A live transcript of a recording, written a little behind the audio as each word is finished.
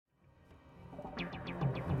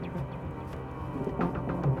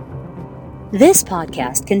This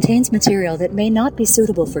podcast contains material that may not be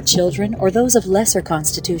suitable for children or those of lesser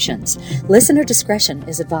constitutions. Listener discretion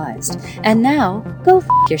is advised. And now, go f***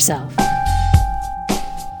 yourself.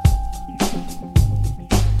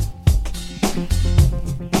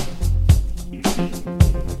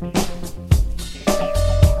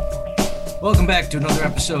 Welcome back to another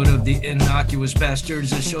episode of The Innocuous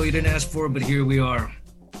Bastards, a show you didn't ask for, but here we are.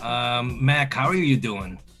 Mac, how are you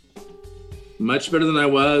doing? Much better than I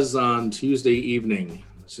was on Tuesday evening.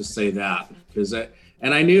 Let's just say that.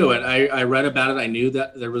 And I knew it. I read about it. I knew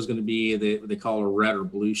that there was going to be, they call it a red or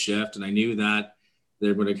blue shift. And I knew that they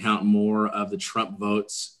were going to count more of the Trump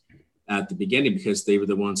votes at the beginning because they were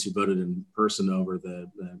the ones who voted in person over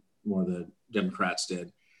the more the Democrats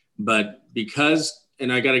did. But because,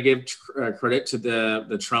 and I got to give credit to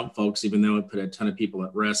the Trump folks, even though it put a ton of people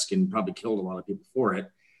at risk and probably killed a lot of people for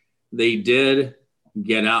it, they did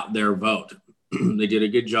get out their vote. They did a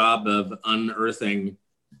good job of unearthing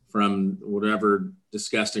from whatever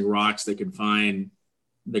disgusting rocks they could find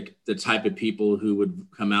the type of people who would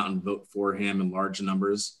come out and vote for him in large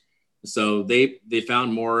numbers. So they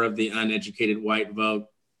found more of the uneducated white vote,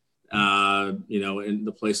 in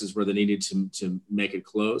the places where they needed to make it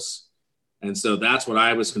close. And so that's what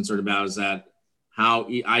I was concerned about, is that how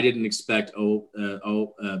I didn't expect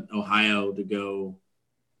Ohio to go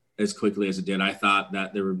as quickly as it did. I thought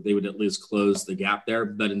that they would at least close the gap there,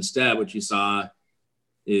 but instead what you saw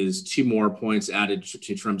is 2 more points added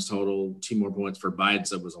to Trump's total, 2 more points for Biden.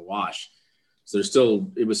 So it was a wash. So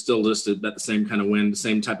it was still just about the same kind of win, the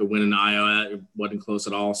same type of win in Iowa. It wasn't close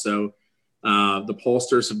at all. So the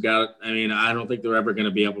pollsters have got, I don't think they're ever going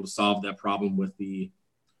to be able to solve that problem with the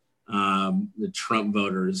Trump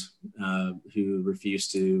voters who refuse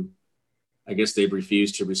to, I guess they've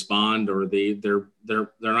refused to respond, or they're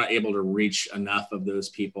not able to reach enough of those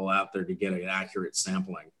people out there to get an accurate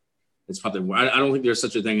sampling. It's probably, I don't think there's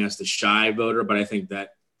such a thing as the shy voter, but I think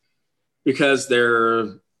that because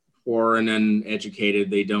they're poor and uneducated,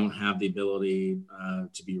 they don't have the ability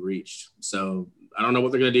to be reached. So I don't know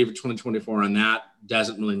what they're going to do for 2024 on that.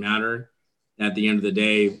 Doesn't really matter. At the end of the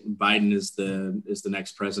day, Biden is the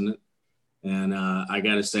next president. And I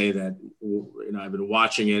got to say that, I've been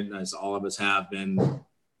watching it, as all of us have been,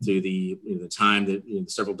 through the time that,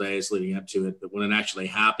 several days leading up to it. But when it actually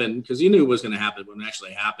happened, because you knew it was going to happen, when it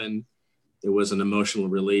actually happened, it was an emotional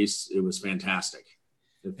release. It was fantastic.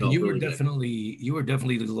 It felt you were really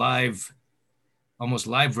definitely live, almost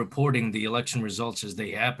live reporting the election results as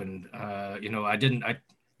they happened. I didn't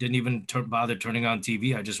even bother turning on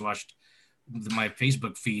TV. I just watched my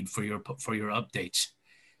Facebook feed for your updates.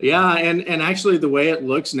 Yeah, and actually the way it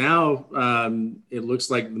looks now, it looks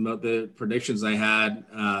like the predictions I had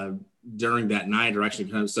during that night are actually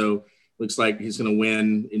kind of, so looks like he's going to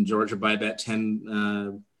win in Georgia by about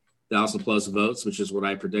 10,000 plus votes, which is what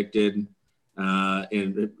I predicted,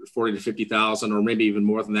 in 40 to 50,000, or maybe even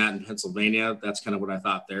more than that in Pennsylvania. That's kind of what I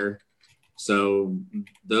thought there. So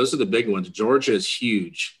those are the big ones. Georgia is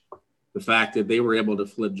huge. The fact that they were able to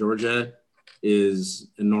flip Georgia is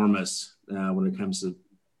enormous when it comes to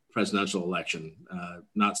presidential election.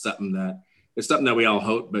 It's something that we all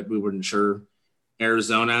hoped, but we weren't sure.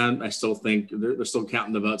 Arizona, I still think they're still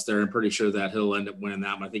counting the votes there. I'm pretty sure that he'll end up winning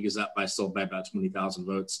that one. I think he's up by about 20,000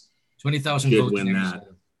 votes. 20,000 votes. Win that.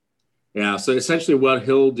 Yeah. So essentially what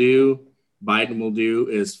Biden will do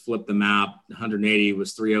is flip the map. 180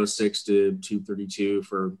 was 306 to 232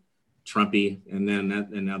 for Trumpy. And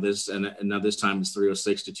now this time it's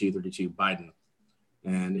 306 to 232 Biden.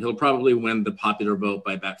 And he'll probably win the popular vote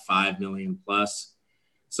by about 5 million plus.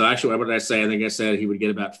 So actually, what did I say? I think I said he would get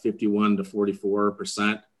about 51 to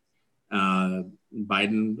 44%.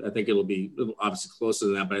 Biden, I think it'll be obviously closer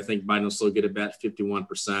than that, but I think Biden will still get about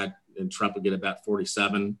 51% and Trump will get about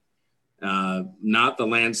 47. Not the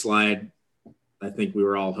landslide I think we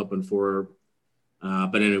were all hoping for.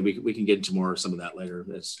 But anyway, we can get into more of some of that later,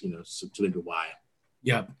 as to maybe why.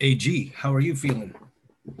 Yeah. AG, how are you feeling?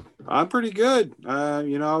 I'm pretty good. I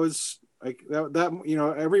was like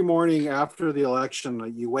that, every morning after the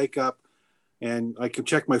election, you wake up and I could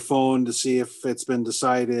check my phone to see if it's been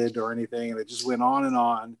decided or anything. And it just went on and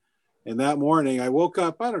on. And that morning I woke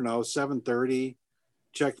up, 7:30,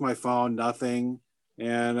 checked my phone, nothing.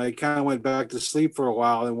 And I kind of went back to sleep for a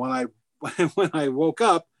while. And when I woke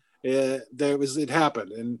up, it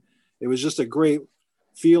happened. And it was just a great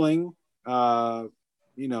feeling.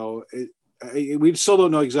 We still don't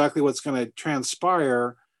know exactly what's going to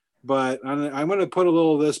transpire, but I'm going to put a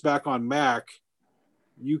little of this back on Mac.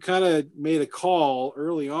 You kind of made a call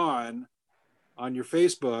early on your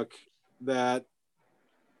Facebook that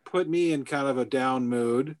put me in kind of a down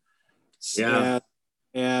mood. Yeah.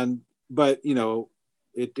 And but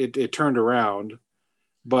it turned around.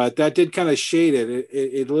 But that did kind of shade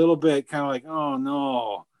it a little bit, kind of like, oh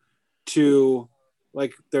no, to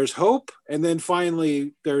like there's hope, and then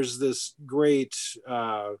finally there's this great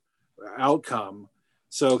outcome.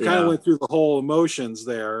 So kind of went through the whole emotions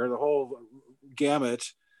there, the whole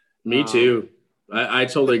gamut. Me too. I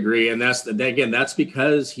totally agree, and that's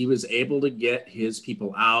because he was able to get his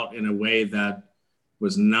people out in a way that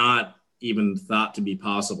was not even thought to be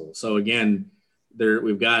possible. So again,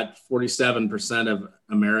 we've got 47% of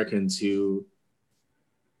Americans who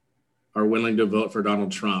are willing to vote for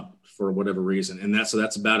Donald Trump for whatever reason. And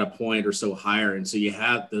that's about a point or so higher. And so you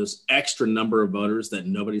have those extra number of voters that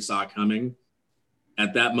nobody saw coming.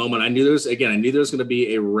 At that moment, I knew there was going to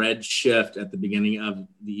be a red shift at the beginning of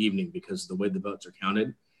the evening because of the way the votes are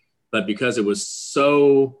counted. But because he was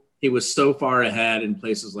so far ahead in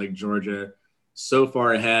places like Georgia, so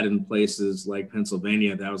far ahead in places like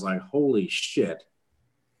Pennsylvania, that I was like, holy shit.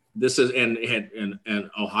 This is, and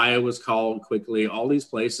Ohio was called quickly, all these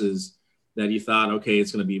places that you thought, okay,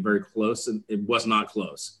 it's going to be very close, and it was not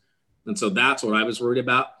close. And so that's what I was worried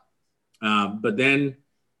about. But then,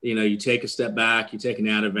 you take a step back, you take an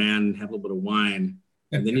Ativan, have a little bit of wine,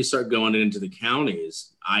 and then you start going into the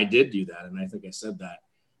counties. I did do that, and I think I said that.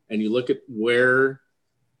 And you look at where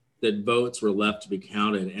the votes were left to be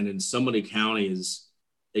counted, and in so many counties,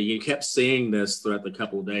 you kept seeing this throughout the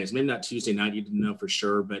couple of days. Maybe not Tuesday night, you didn't know for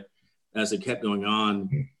sure, but as it kept going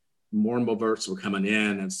on, more and more votes were coming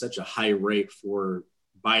in at such a high rate for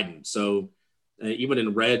Biden. So even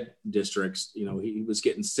in red districts, he was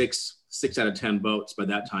getting six out of 10 votes by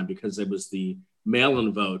that time, because it was the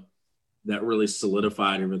mail-in vote that really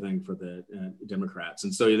solidified everything for the Democrats.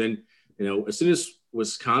 And so then, as soon as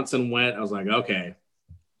Wisconsin went, I was like, okay.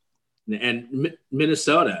 And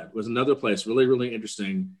Minnesota was another place really, really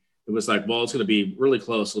interesting. It was like, well, it's going to be really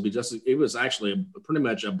close. It was actually pretty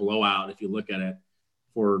much a blowout if you look at it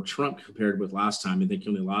for Trump compared with last time. I think he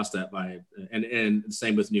only lost that by, and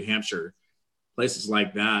same with New Hampshire, places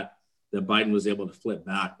like that Biden was able to flip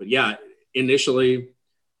back. But yeah, initially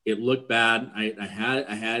it looked bad. I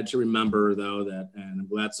had to remember though that, and I'm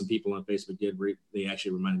glad some people on Facebook they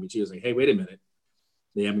actually reminded me too. I was like, hey, wait a minute.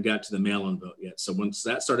 They haven't got to the mail-in vote yet. So once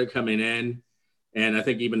that started coming in, and I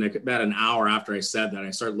think even about an hour after I said that,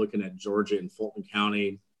 I started looking at Georgia and Fulton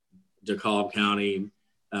County, DeKalb County,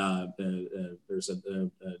 there's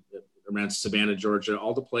around Savannah, Georgia,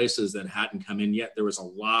 all the places that hadn't come in yet. There was a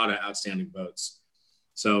lot of outstanding votes.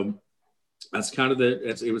 So that's kind of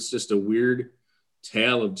it was just a weird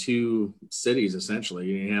tale of two cities, essentially.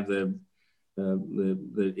 You have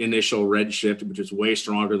the initial red shift, which is way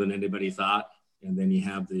stronger than anybody thought. And then you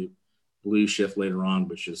have the blue shift later on,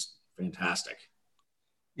 which is fantastic.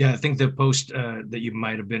 Yeah, I think the post that you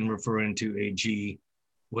might have been referring to, AG,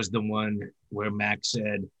 was the one where Max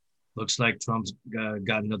said, looks like Trump's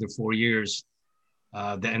got another 4 years.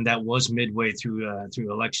 And that was midway through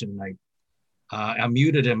election night. I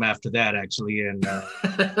muted him after that, actually. And,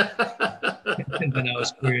 and then I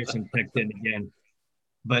was curious and checked in again.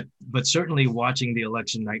 But certainly watching the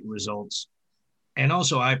election night results, and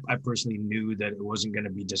also, I personally knew that it wasn't going to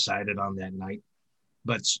be decided on that night,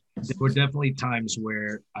 but there were definitely times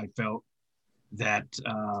where I felt that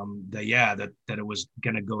it was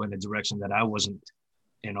going to go in a direction that I wasn't,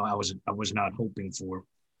 I was not hoping for,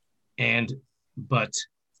 but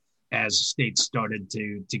as states started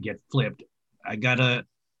to get flipped, I got a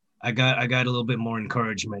little bit more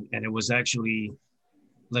encouragement, and it was actually,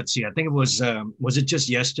 let's see, I think it was it just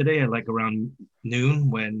yesterday at like around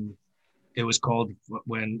noon when it was called,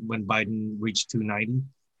 when Biden reached 290,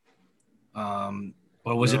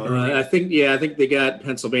 or was it early? I think they got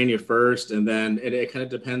Pennsylvania first, and then it kind of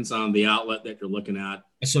depends on the outlet that you're looking at.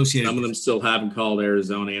 Associated. Some of them still haven't called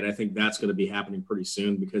Arizona, and I think that's going to be happening pretty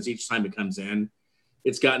soon, because each time it comes in,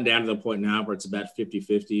 it's gotten down to the point now where it's about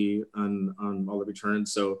 50-50 on all the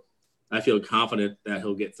returns. So I feel confident that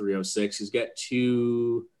he'll get 306. He's got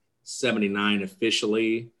 279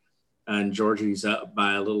 officially. And Georgia, he's up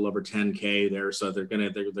by a little over 10K there. So they're gonna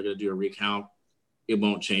do a recount. It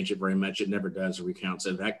won't change it very much. It never does a recount. So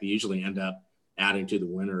in fact, they usually end up adding to the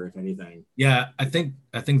winner, if anything. Yeah, I think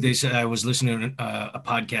they said, I was listening to a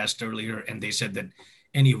podcast earlier, and they said that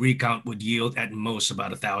any recount would yield at most about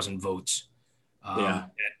 1,000 votes.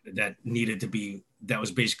 That needed to be. That was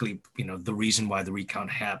basically the reason why the recount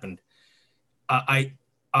happened. I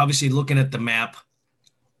obviously, looking at the map,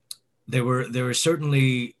 there were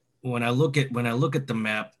certainly. When I look at the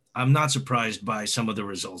map, I'm not surprised by some of the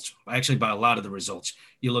results. Actually, by a lot of the results.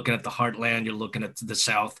 You're looking at the heartland, you're looking at the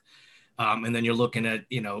South, and then you're looking at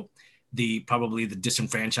probably the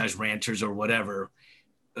disenfranchised ranchers or whatever.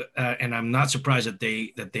 and I'm not surprised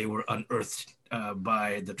that they were unearthed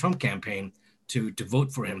by the Trump campaign to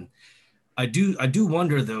vote for him. I do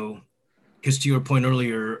wonder though, because to your point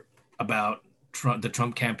earlier about the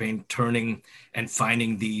Trump campaign turning and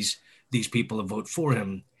finding these people to vote for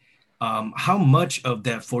him, how much of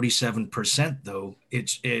that 47% though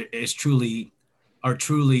are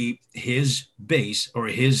truly his base or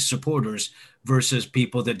his supporters versus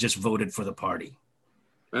people that just voted for the party?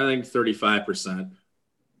 I think 35%,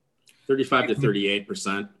 35 to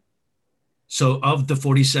 38%. So of the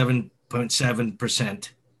 47.7%,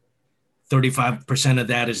 35% of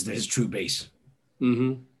that is his true base.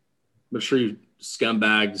 Mm-hmm. I'm sure you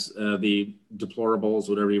scumbags, the deplorables,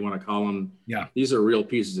 whatever you want to call them. Yeah. These are real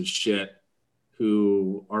pieces of shit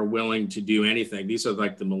who are willing to do anything. These are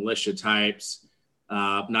like the militia types,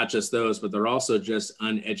 not just those, but they're also just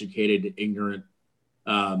uneducated, ignorant,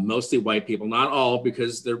 mostly white people. Not all,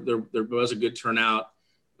 because there was a good turnout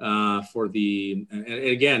for the, and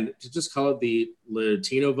again, to just call it the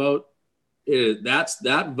Latino vote,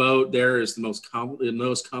 that vote there is the most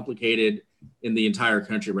complicated in the entire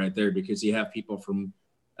country right there, because you have people from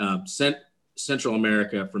Central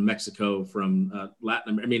America, from Mexico, from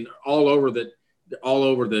Latin, I mean, all over the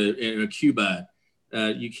Cuba.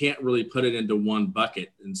 You can't really put it into one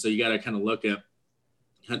bucket, and so you got to kind of look at,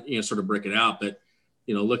 sort of break it out. But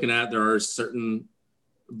looking at, there are certain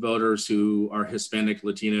voters who are Hispanic,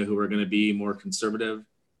 Latino, who are going to be more conservative,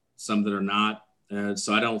 some that are not.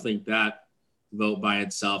 So I don't think that vote by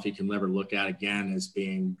itself you can never look at again as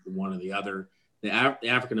being one or the other. The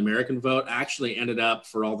African-American vote actually ended up,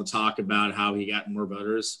 for all the talk about how he got more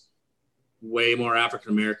voters, way more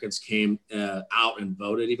African-Americans came out and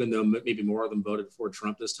voted, even though maybe more of them voted for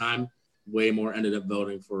Trump this time. Way more ended up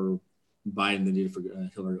voting for Biden than did for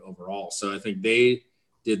Hillary overall. So I think they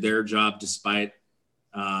did their job despite,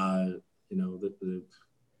 and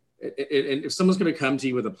if someone's going to come to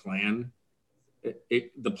you with a plan,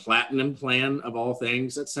 the platinum plan of all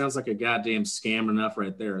things, that sounds like a goddamn scam enough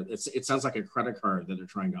right there. It sounds like a credit card that they're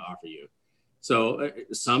trying to offer you. So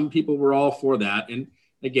some people were all for that. And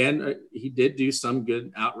again, he did do some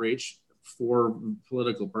good outreach for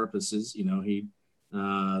political purposes.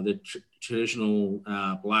 The traditional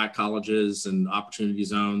Black colleges and opportunity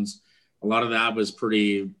zones, a lot of that was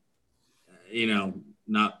pretty,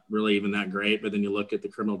 not really even that great. But then you look at the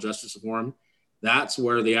criminal justice reform, that's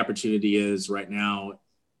where the opportunity is right now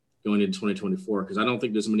going into 2024, because I don't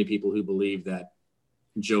think there's many people who believe that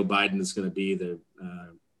Joe Biden is going to be the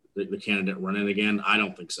candidate running again. I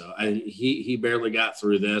don't think so. He barely got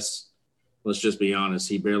through this. Let's just be honest.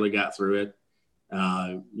 He barely got through it.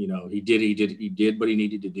 He did what he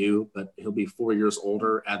needed to do, but he'll be 4 years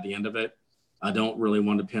older at the end of it. I don't really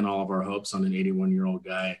want to pin all of our hopes on an 81-year-old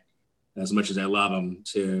guy, as much as I love him,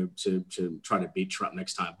 to try to beat Trump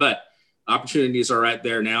next time. But opportunities are right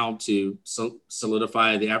there now to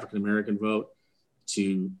solidify the African-American vote,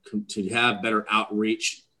 to have better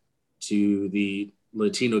outreach to the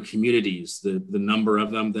Latino communities, the number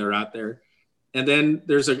of them that are out there. And then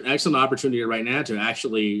there's an excellent opportunity right now to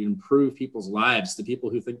actually improve people's lives, the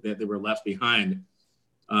people who think that they were left behind.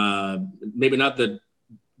 Maybe not the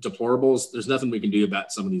deplorables. There's nothing we can do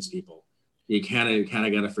about some of these people. You kind of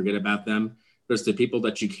got to forget about them. There's the people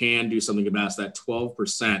that you can do something about. It's that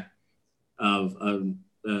 12% of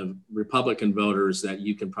Republican voters that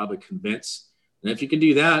you can probably convince. And if you can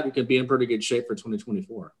do that, you can be in pretty good shape for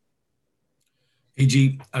 2024.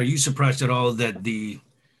 AG, are you surprised at all that the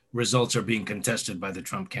results are being contested by the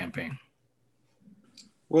Trump campaign?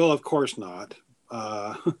 Well, of course not.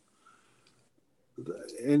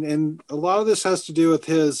 And a lot of this has to do with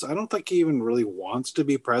I don't think he even really wants to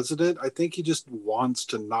be president. I think he just wants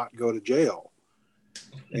to not go to jail.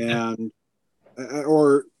 And, he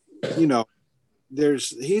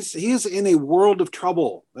is in a world of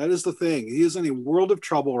trouble. That is the thing. He is in a world of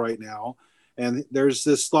trouble right now. And there's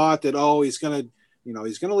this thought that, he's going to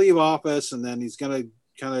leave office and then he's going to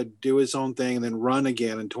kind of do his own thing and then run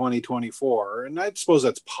again in 2024. And I suppose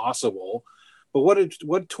that's possible. But what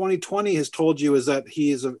 2020 has told you is that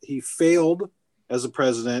he failed as a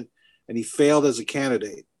president and he failed as a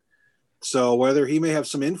candidate. So whether he may have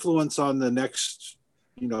some influence on the next,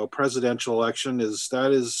 presidential election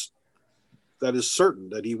that is certain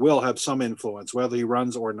that he will have some influence, whether he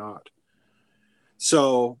runs or not.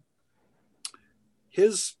 So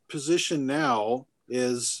his position now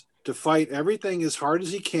is to fight everything as hard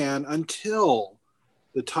as he can until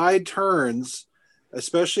the tide turns,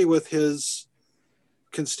 especially with his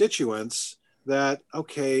constituents, that,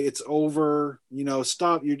 okay, it's over,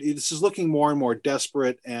 stop. This is looking more and more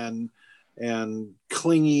desperate and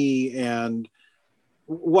clingy and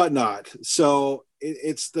whatnot. So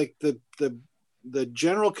it's like the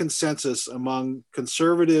general consensus among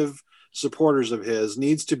conservative supporters of his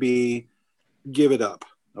needs to be give it up.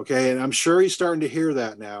 Okay. And I'm sure he's starting to hear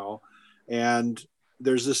that now. And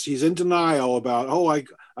there's this, he's in denial about,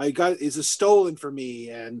 I got, it's stolen from me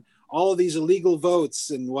and all of these illegal votes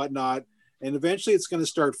and whatnot. And eventually it's going to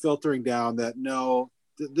start filtering down that, no,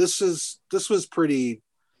 this was pretty,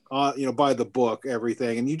 by the book,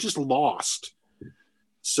 everything. And you just lost.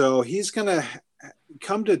 So he's going to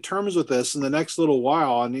come to terms with this in the next little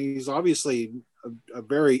while. And he's obviously a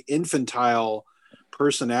very infantile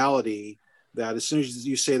personality that as soon as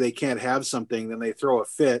you say they can't have something, then they throw a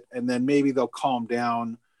fit, and then maybe they'll calm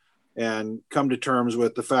down and come to terms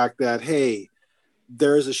with the fact that, hey,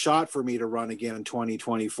 there is a shot for me to run again in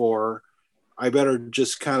 2024. I better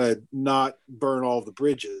just kind of not burn all the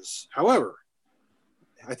bridges. However,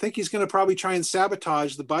 I think he's going to probably try and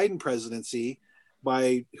sabotage the Biden presidency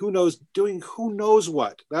by who knows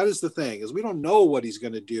what. That is the thing, is we don't know what he's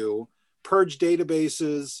going to do. Purge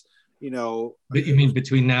databases, But you mean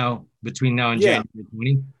between now and January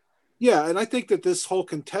 20? Yeah, and I think that this whole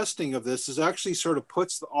contesting of this is actually sort of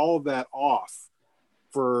puts all of that off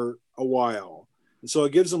for a while. And so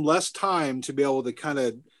it gives them less time to be able to kind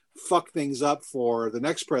of fuck things up for the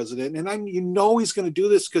next president. And he's going to do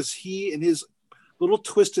this because he, in his little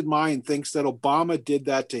twisted mind, thinks that Obama did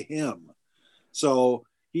that to him. So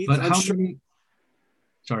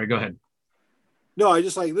Sorry, go ahead. No, I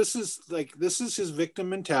just this is his victim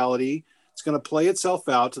mentality. It's going to play itself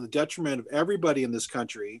out to the detriment of everybody in this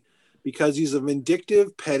country because he's a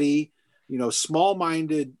vindictive, petty,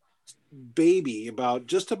 small-minded baby about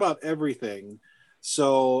just about everything.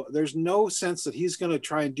 So there's no sense that he's going to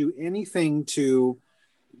try and do anything to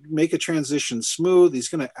make a transition smooth. He's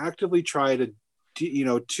going to actively try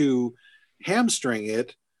to hamstring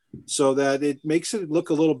it so that it makes it look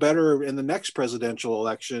a little better in the next presidential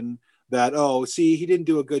election that, he didn't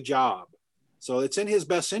do a good job. So it's in his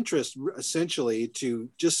best interest, essentially, to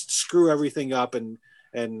just screw everything up and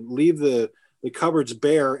leave the cupboards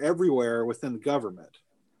bare everywhere within the government.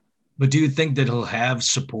 But do you think that he'll have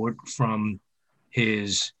support from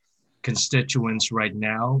his constituents right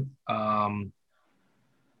now?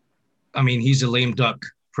 He's a lame duck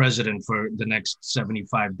president for the next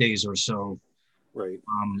 75 days or so. Right.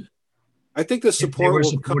 I think the support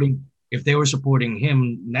if they were supporting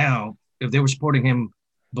him now, if they were supporting him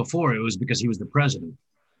before, it was because he was the president.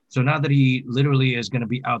 So now that he literally is going to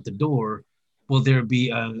be out the door, will there be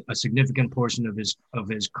a significant portion of his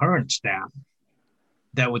current staff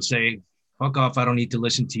that would say, fuck off, I don't need to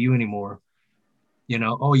listen to you anymore. You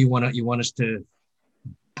want us to,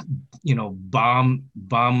 bomb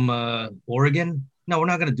Oregon? No, we're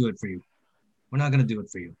not going to do it for you. We're not going to do it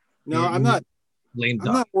for you. No, I'm not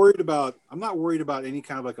worried about any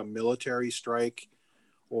kind of like a military strike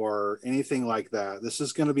or anything like that. This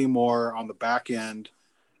is going to be more on the back end,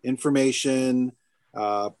 information,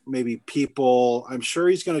 maybe people. I'm sure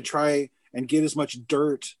he's going to try and get as much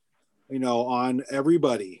dirt, on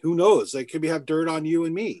everybody. Who knows? They could have dirt on you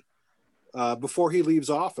and me before he leaves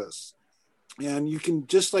office. And you can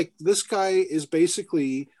just this guy is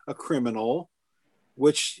basically a criminal,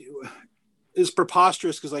 which is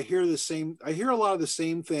preposterous because I hear a lot of the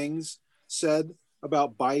same things said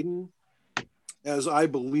about Biden as I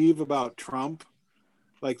believe about Trump.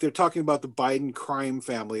 Like they're talking about the Biden crime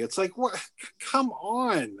family. It's like, what? Come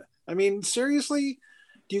on. I mean, seriously,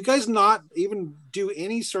 do you guys not even do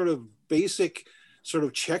any sort of basic sort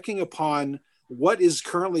of checking upon what is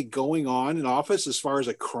currently going on in office as far as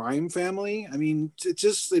a crime family? I mean, it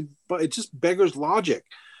just beggars logic.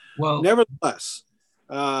 Well, nevertheless,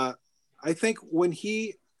 I think when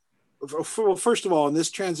first of all, in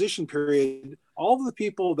this transition period, all of the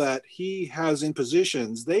people that he has in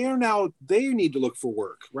positions, they need to look for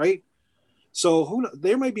work, right? So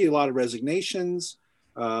there might be a lot of resignations,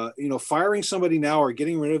 firing somebody now or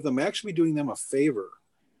getting rid of them, actually doing them a favor.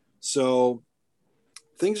 So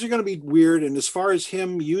things are going to be weird. And as far as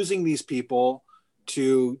him using these people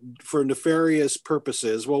for nefarious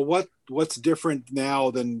purposes, well, what's different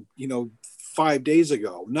now than, 5 days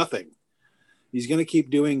ago? Nothing. He's going to keep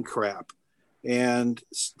doing crap. And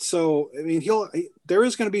so, I mean, there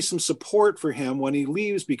is going to be some support for him when he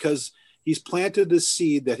leaves because he's planted this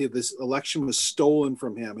seed that this election was stolen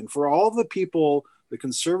from him. And for all the people, the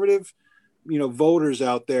conservative, voters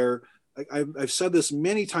out there, I've said this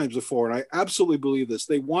many times before, and I absolutely believe this.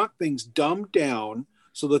 They want things dumbed down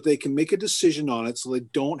so that they can make a decision on it so they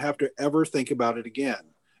don't have to ever think about it again.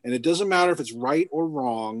 And it doesn't matter if it's right or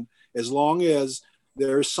wrong, as long as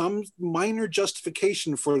there's some minor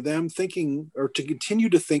justification for them thinking or to continue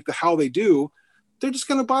to think how they do, they're just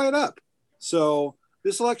going to buy it up. So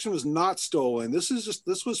this election was not stolen. This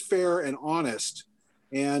was fair and honest,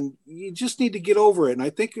 and you just need to get over it. And I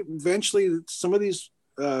think eventually some of these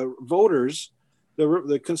voters,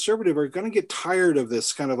 the conservative, are going to get tired of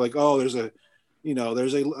this kind of like, oh, there's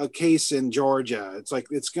a case in Georgia. It's like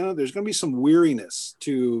there's going to be some weariness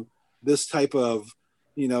to this type of,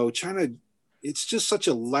 it's just such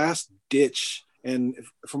a last ditch. And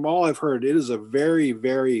from all I've heard, it is a very,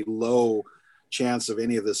 very low chance of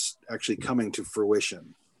any of this actually coming to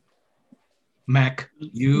fruition. Mac,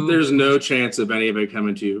 there's no chance of any of it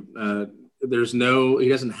coming to, he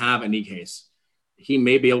doesn't have any case. He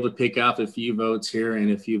may be able to pick up a few votes here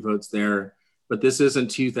and a few votes there, but this isn't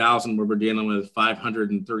 2000 where we're dealing with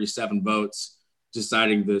 537 votes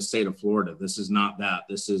deciding the state of Florida. This is not that.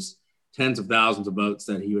 This is tens of thousands of votes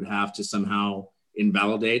that he would have to somehow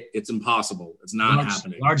invalidate. It's impossible. It's not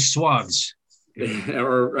happening. Large swaths.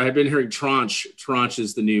 Or I've been hearing tranche. Tranche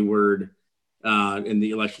is the new word in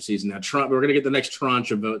the election season. Now, we're going to get the next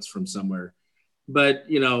tranche of votes from somewhere. But,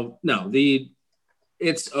 no,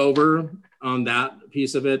 it's over on that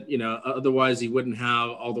piece of it. Otherwise he wouldn't have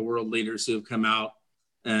all the world leaders who have come out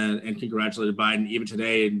and congratulated Biden. Even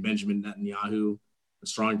today, Benjamin Netanyahu, a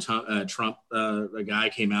strong Trump guy,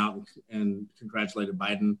 came out and congratulated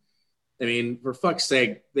Biden. I mean, for fuck's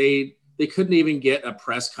sake, they couldn't even get a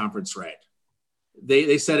press conference right.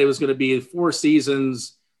 They said it was going to be 4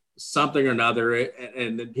 seasons, something or another,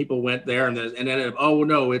 and then people went there and ended up, oh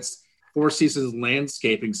no, it's 4 seasons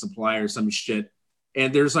landscaping supply or some shit.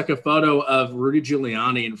 And there's like a photo of Rudy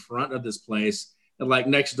Giuliani in front of this place, and like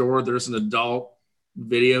next door there's an adult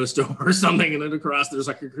video store or something, and then across there's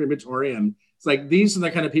like a crematorium. It's like these are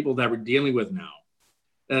the kind of people that we're dealing with now,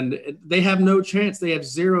 and they have no chance. They have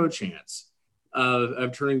zero chance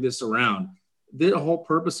of turning this around. The whole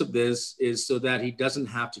purpose of this is so that he doesn't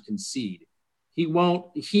have to concede. He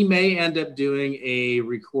may end up doing a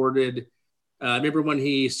recorded, remember when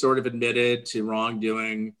he sort of admitted to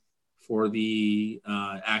wrongdoing for the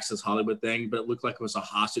Access Hollywood thing, but it looked like it was a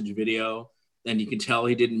hostage video and you could tell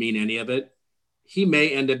he didn't mean any of it. He may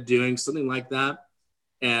end up doing something like that.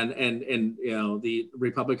 And the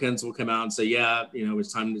Republicans will come out and say, yeah,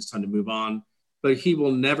 it's time to move on. But he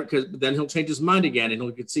will never, because then he'll change his mind again and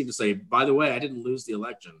he'll concede to say, by the way, I didn't lose the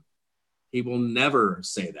election. He will never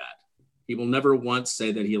say that. He will never once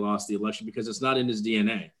say that he lost the election because it's not in his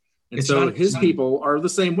DNA. And so his people are the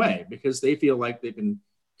same way because they feel like they've been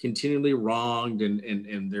continually wronged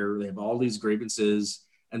and they have all these grievances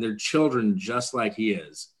and they're children just like he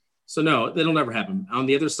is. So no, that'll never happen. On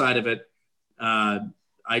the other side of it,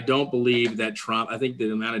 I don't believe that Trump, I think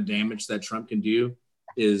the amount of damage that Trump can do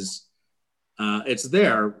is, it's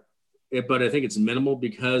there, but I think it's minimal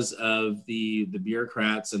because of the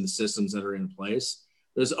bureaucrats and the systems that are in place.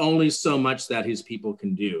 There's only so much that his people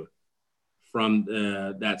can do from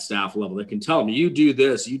that staff level. They can tell him, you do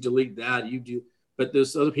this, you delete that, you do, but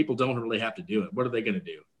those other people don't really have to do it. What are they going to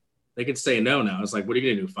do? They can say no now. It's like, what are you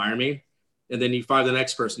going to do? Fire me? And then you fire the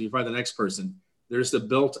next person. There's the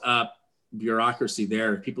built up bureaucracy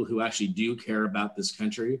there, people who actually do care about this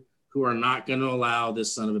country, who are not going to allow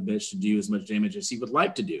this son of a bitch to do as much damage as he would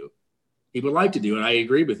like to do. He would like to do, and I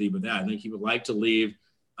agree with you with that. I think he would like to leave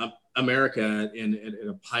America in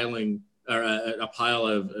a pile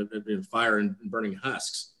of fire and burning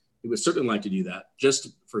husks. He would certainly like to do that just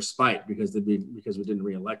for spite because we didn't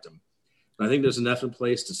reelect him. But I think there's enough in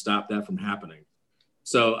place to stop that from happening.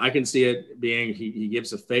 So I can see it being he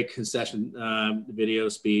gives a fake concession video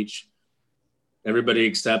speech. Everybody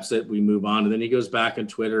accepts it. We move on. And then he goes back on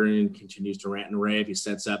Twitter and continues to rant and rave. He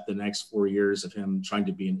sets up the next 4 years of him trying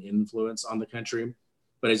to be an influence on the country.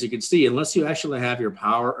 But as you can see, unless you actually have your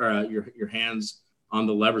power, your hands on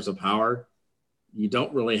the levers of power, you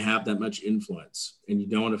don't really have that much influence and you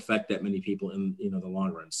don't affect that many people in the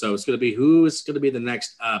long run. So it's going to be who is going to be the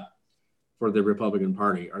next up for the Republican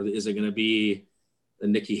Party? Is it going to be the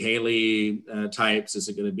Nikki Haley types? Is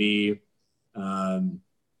it going to be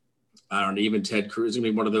I don't know, even Ted Cruz is going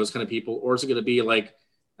to be one of those kind of people, or is it going to be like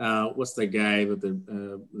what's the guy with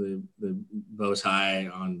the bow tie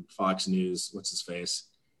on Fox News? What's his face?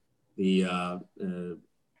 The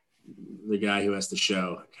guy who has the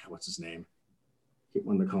show. God, what's his name? I keep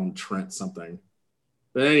wanting to call him Trent something.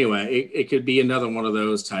 But anyway, it could be another one of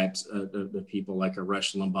those types of people, like a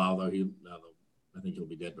Rush Limbaugh, though I think he'll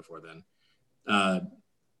be dead before then.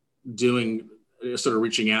 Doing sort of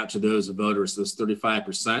reaching out to those voters, those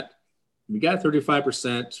 35%. We got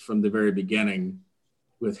 35% from the very beginning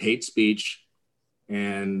with hate speech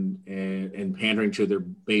and pandering to their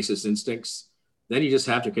basest instincts. Then you just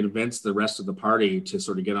have to convince the rest of the party to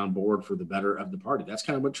sort of get on board for the better of the party. That's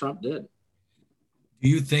kind of what Trump did. Do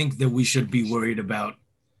you think that we should be worried about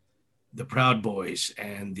the Proud Boys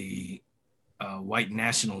and the white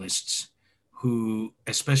nationalists who,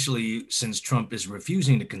 especially since Trump is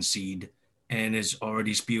refusing to concede and is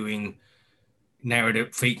already spewing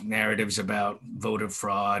fake narratives about voter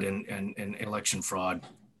fraud and election fraud,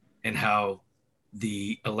 and how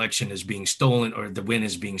the election is being stolen or the win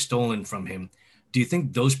is being stolen from him? Do you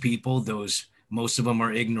think those people, most of them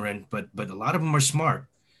are ignorant, but a lot of them are smart,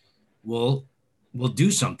 will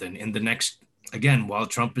do something in the next, again, while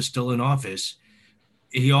Trump is still in office?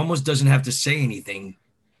 He almost doesn't have to say anything.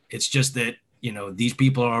 It's just that, these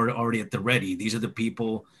people are already at the ready. These are the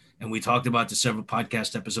people, and we talked about this several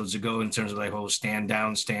podcast episodes ago in terms of like, stand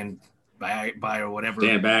down, stand by or whatever.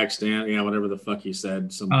 Stand back, whatever the fuck you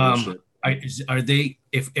said, some bullshit. Are they,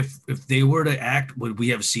 if they were to act, would we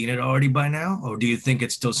have seen it already by now? Or do you think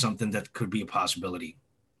it's still something that could be a possibility?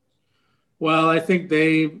 Well, I think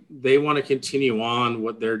they want to continue on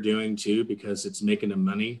what they're doing too, because it's making them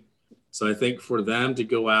money. So I think for them to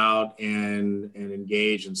go out and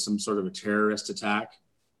engage in some sort of a terrorist attack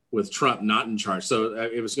with Trump not in charge. So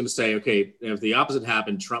it was going to say, okay, if the opposite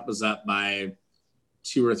happened, Trump was up by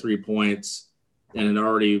 2 or 3 points and had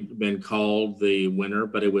already been called the winner,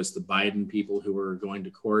 but it was the Biden people who were going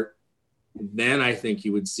to court, then I think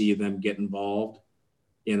you would see them get involved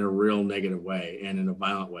in a real negative way and in a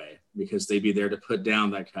violent way, because they'd be there to put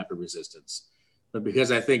down that type of resistance. But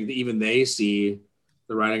because I think that even they see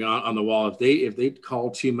the writing on the wall, if they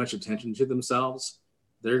call too much attention to themselves,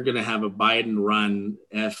 they're going to have a Biden-run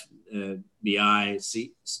FBI,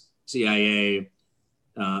 CIA,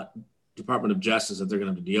 Department of Justice that they're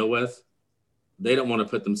going to have to deal with. They don't want to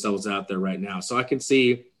put themselves out there right now. So I can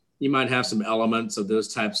see you might have some elements of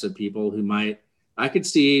those types of people who I could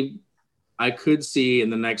see in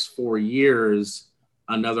the next 4 years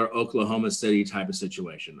another Oklahoma City type of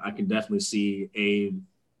situation. I can definitely see a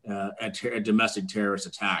domestic terrorist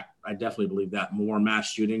attack. I definitely believe that. More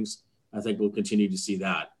mass shootings. I think we'll continue to see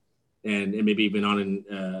that, and maybe even on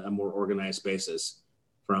a more organized basis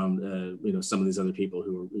from some of these other people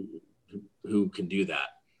who can do that.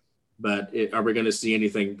 But are we going to see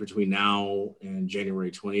anything between now and January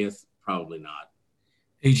 20th? Probably not.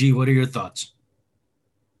 AG, what are your thoughts?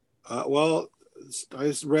 Well, I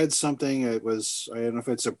just read something. It was, I don't know if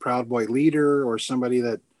it's a Proud Boy leader or somebody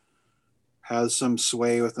that has some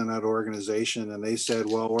sway within that organization. And they said,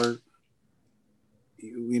 well,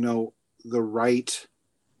 the right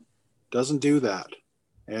doesn't do that.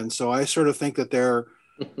 And so I sort of think that their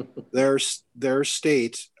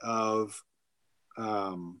state of,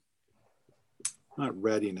 not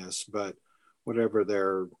readiness, but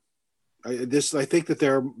whatever I think that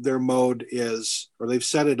their mode is, or they've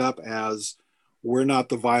set it up as, we're not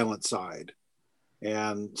the violent side.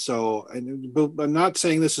 And so, I'm not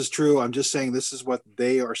saying this is true. I'm just saying this is what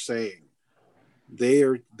they are saying.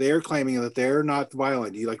 They're claiming that they're not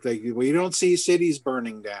violent. We don't see cities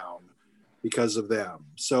burning down because of them.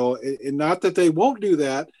 So, not that they won't do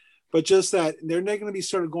that, but just that they're not going to be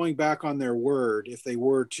sort of going back on their word if they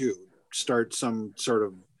were to start some sort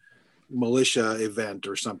of militia event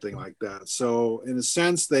or something like that. So in a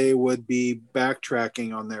sense, they would be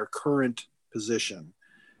backtracking on their current position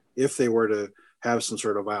if they were to have some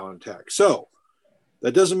sort of violent attack. So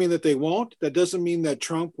that doesn't mean that they won't. That doesn't mean that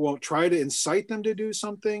Trump won't try to incite them to do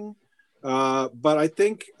something. But I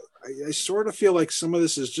think I sort of feel like some of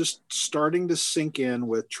this is just starting to sink in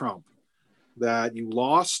with Trump, that you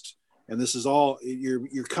lost, and this is all,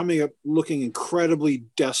 you're coming up looking incredibly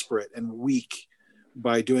desperate and weak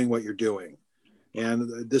by doing what you're doing.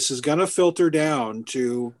 And this is going to filter down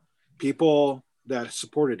to people that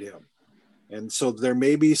supported him. And so there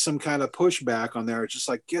may be some kind of pushback on there. It's just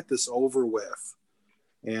like, get this over with.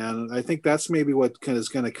 And I think that's maybe what is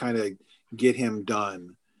going to kind of get him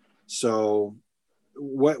done. So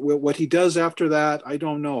what he does after that, I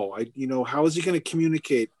don't know. How is he going to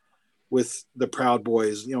communicate with the Proud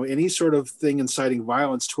Boys? Any sort of thing inciting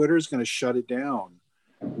violence, Twitter is going to shut it down,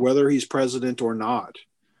 whether he's president or not.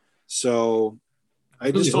 So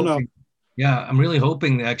I just don't know. Yeah, I'm really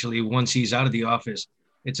hoping actually once he's out of the office,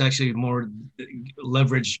 it's actually more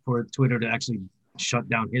leverage for Twitter to actually shut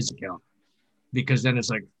down his account, because then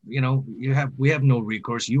it's like, we have no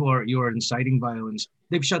recourse. You are inciting violence.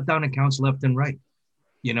 They've shut down accounts left and right,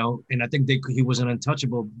 and I think he was an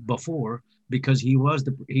untouchable before because he's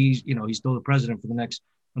still the president for the next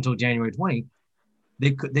until January 20.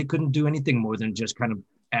 They couldn't do anything more than just kind of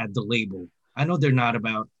add the label. I know they're not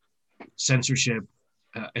about censorship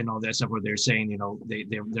and all that stuff where they're saying,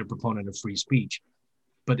 they're proponent of free speech,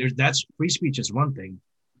 but that's free speech is one thing.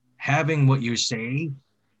 Having what you say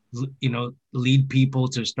lead people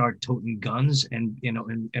to start toting guns and,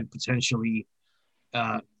 and potentially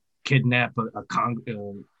kidnap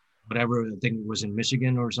whatever, I think it was in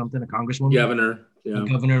Michigan or something, a congresswoman, governor, a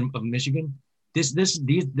governor of Michigan.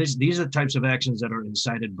 These are types of actions that are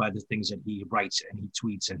incited by the things that he writes and he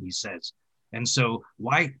tweets and he says. And so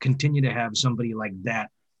why continue to have somebody like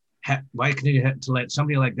that? Why continue to let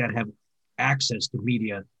somebody like that have access to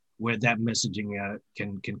media where that messaging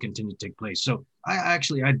can continue to take place? So I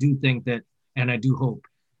do think that, and I do hope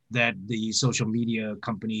that the social media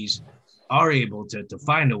companies are able to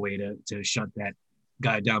find a way to shut that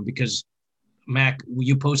guy down, because Mac,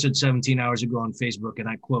 you posted 17 hours ago on Facebook, and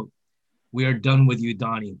I quote, "We are done with you,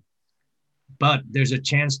 Donnie. But there's a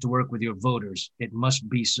chance to work with your voters. It must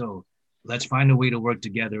be so. Let's find a way to work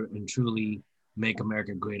together and truly make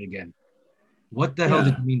America great again." What the hell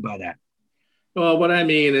did you mean by that? Well, what I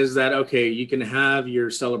mean is that, okay, you can have your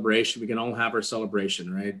celebration. We can all have our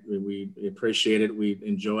celebration, right? We appreciate it. We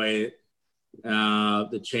enjoy it.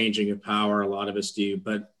 The changing of power, a lot of us do.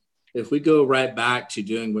 But if we go right back to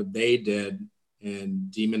doing what they did and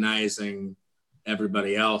demonizing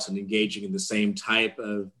everybody else and engaging in the same type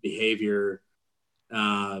of behavior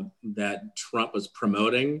that Trump was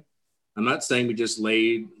promoting, I'm not saying we just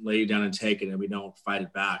lay down and take it and we don't fight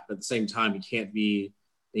it back. But at the same time, you can't be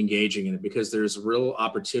engaging in it, because there's real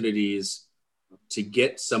opportunities to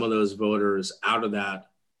get some of those voters out of that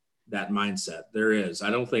mindset. There is.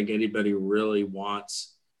 I don't think anybody really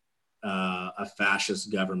wants a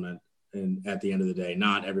fascist government. And at the end of the day,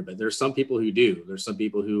 not everybody. There's some people who do. There's some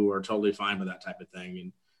people who are totally fine with that type of thing,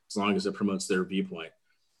 and as long as it promotes their viewpoint.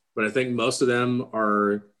 But I think most of them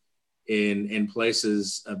are in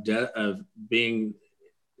places of being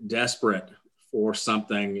desperate for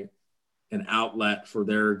something, an outlet for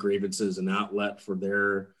their grievances, an outlet for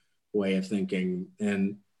their way of thinking.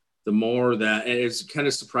 And the more that, and it's kind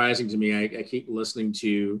of surprising to me, I keep listening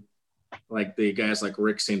to like the guys like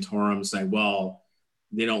Rick Santorum saying, well,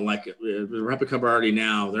 they don't like it. The Republican Party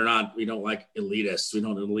now, we don't like elitists. We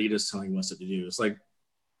don't want elitists telling us what to do. It's like,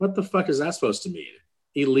 what the fuck is that supposed to mean?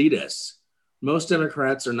 Elitists. Most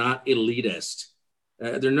Democrats are not elitist.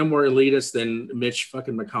 They're no more elitist than Mitch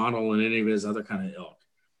fucking McConnell and any of his other kind of ilk.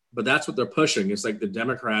 But that's what they're pushing. It's like the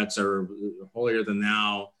Democrats are holier than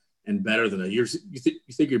thou and better than us. You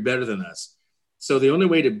think you're better than us. So the only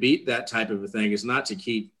way to beat that type of a thing is not to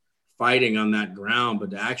keep fighting on that ground,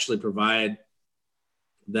 but to actually provide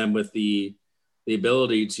them with the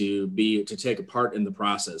ability to take a part in the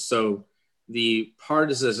process. So the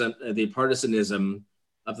partisanism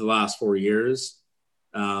of the last 4 years,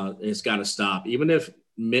 it's got to stop. Even if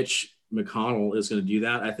Mitch McConnell is going to do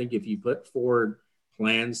that, I think if you put forward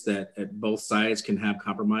plans that at both sides can have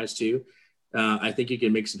compromise to, I think you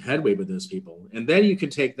can make some headway with those people. And then you can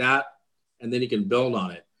take that and then you can build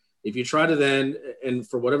on it. If you try to then, and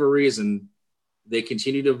for whatever reason, they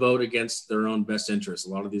continue to vote against their own best interests. A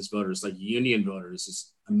lot of these voters, like union voters,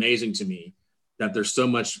 it's amazing to me that there's so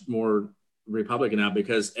much more Republican now,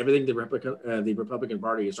 because everything the Republican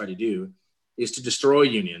Party is trying to do is to destroy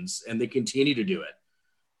unions, and they continue to do it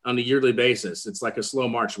on a yearly basis. It's like a slow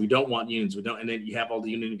march. We don't want unions. We don't, and then you have all the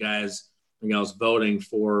union guys and gals voting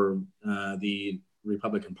for the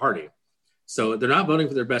Republican Party. So they're not voting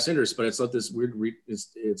for their best interests, but it's like this weird.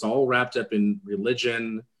 It's all wrapped up in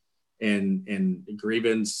religion and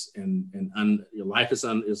grievance and life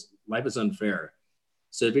is unfair.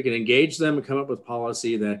 So if you can engage them and come up with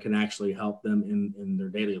policy that can actually help them in their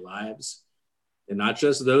daily lives, and not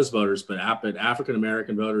just those voters, but African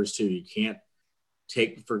American voters too. You can't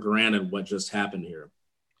take for granted what just happened here.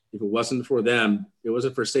 If it wasn't for them, it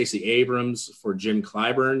wasn't for Stacey Abrams, for Jim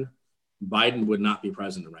Clyburn, Biden would not be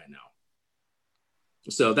president right now.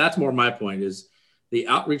 So that's more my point, is the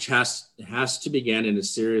outreach has to begin in a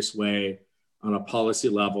serious way on a policy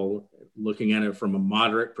level, looking at it from a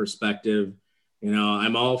moderate perspective. You know,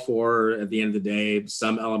 I'm all for, at the end of the day,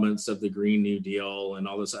 some elements of the Green New Deal and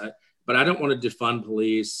all this, but I don't want to defund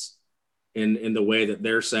police in the way that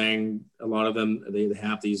they're saying. A lot of them, they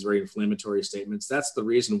have these very inflammatory statements. That's the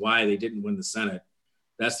reason why they didn't win the Senate.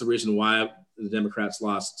 That's the reason why the Democrats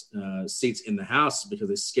lost seats in the House, because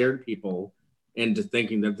they scared people into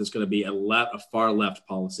thinking that there's going to be a far left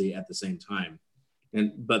policy at the same time.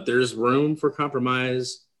 But there's room for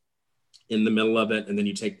compromise in the middle of it, and then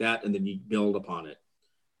you take that and then you build upon it.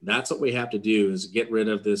 That's what we have to do, is get rid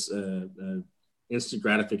of this instant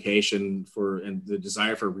gratification and the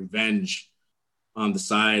desire for revenge on the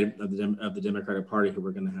side of the Democratic Party, who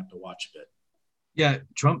we're going to have to watch a bit. Yeah,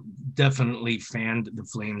 Trump definitely fanned the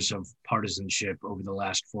flames of partisanship over the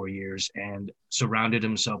last 4 years and surrounded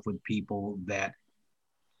himself with people that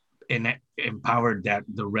empowered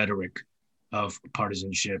the rhetoric of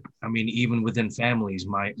partisanship. I mean, even within families,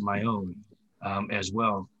 my own as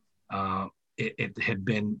well. It had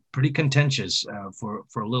been pretty contentious for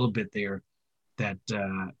a little bit there. That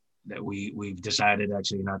we've decided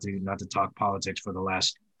actually not to talk politics for the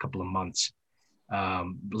last couple of months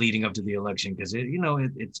leading up to the election, because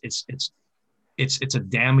it's a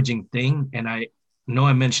damaging thing. And I know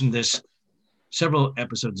I mentioned this several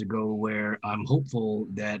episodes ago, where I'm hopeful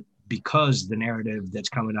that because the narrative that's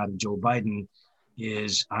coming out of Joe Biden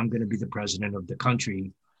is I'm going to be the president of the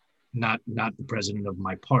country, not the president of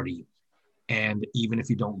my party. And even if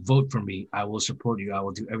you don't vote for me, I will support you. I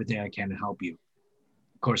will do everything I can to help you.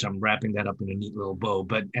 Of course, I'm wrapping that up in a neat little bow,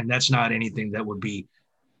 and that's not anything that would be,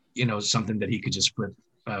 something that he could just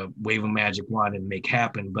wave a magic wand and make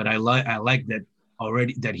happen. But I like that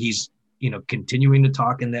already, that he's, continuing to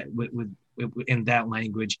talk in that in that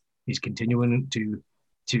language. He's continuing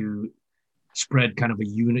to spread kind of a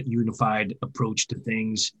unified approach to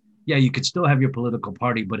things. Yeah, you could still have your political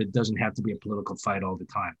party, but it doesn't have to be a political fight all the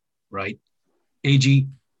time, right? AG,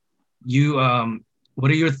 you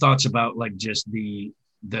what are your thoughts about like just the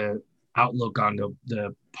outlook on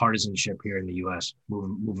the partisanship here in the U.S.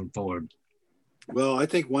 moving forward? Well, I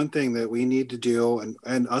think one thing that we need to do,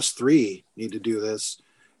 and us three need to do this,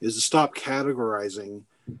 is to stop categorizing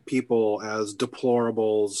people as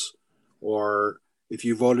deplorables, or if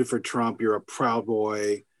you voted for Trump, you're a proud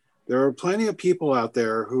boy. There are plenty of people out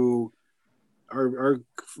there who are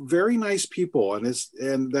very nice people and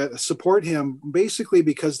that support him basically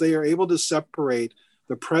because they are able to separate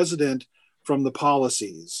the president from the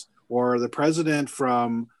policies, or the president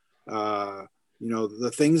from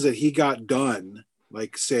the things that he got done,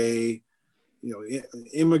 like say,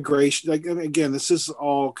 immigration. Like, again, this is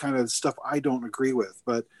all kind of stuff I don't agree with,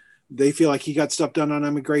 but they feel like he got stuff done on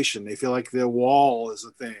immigration. They feel like the wall is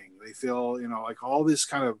a thing. They feel, like all this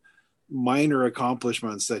kind of minor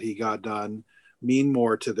accomplishments that he got done mean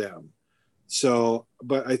more to them. So,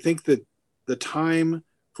 but I think that the time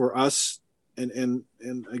for us and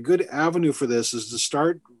a good avenue for this is to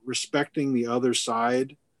start respecting the other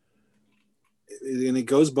side. And it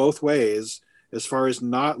goes both ways, as far as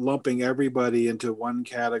not lumping everybody into one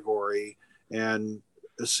category and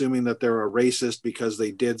assuming that they're a racist because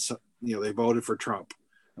they they voted for Trump.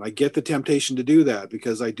 And I get the temptation to do that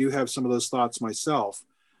because I do have some of those thoughts myself,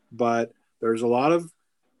 but there's a lot of,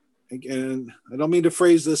 again, I don't mean to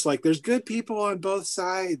phrase this like there's good people on both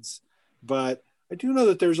sides, but I do know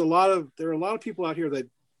that there are a lot of people out here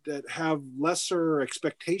that have lesser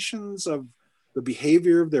expectations of the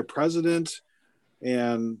behavior of their president.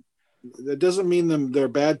 And that doesn't mean they're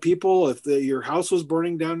bad people. If your house was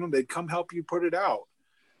burning down, they'd come help you put it out.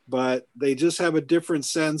 But they just have a different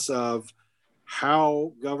sense of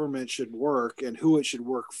how government should work and who it should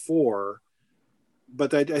work for.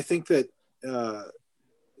 But I think that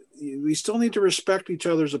we still need to respect each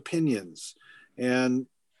other's opinions. And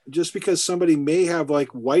just because somebody may have like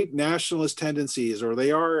white nationalist tendencies or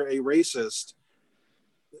they are a racist,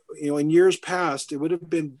 in years past, it would have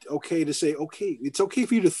been okay to say, okay, it's okay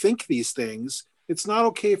for you to think these things. It's not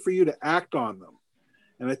okay for you to act on them.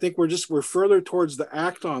 And I think we're further towards the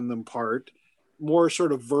act on them part, more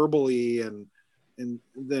sort of verbally and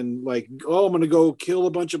then like, oh, I'm going to go kill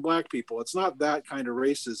a bunch of black people. It's not that kind of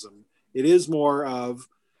racism. It is more of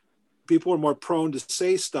people are more prone to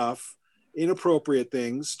say stuff, inappropriate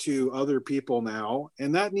things to other people now,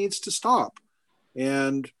 and that needs to stop.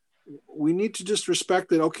 And we need to just respect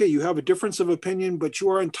that, okay, you have a difference of opinion, but you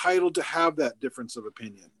are entitled to have that difference of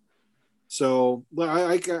opinion. So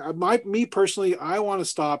me personally, I want to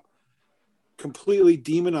stop completely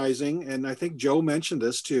demonizing, and I think Joe mentioned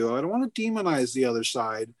this too. I don't want to demonize the other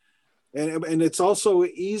side. And it's also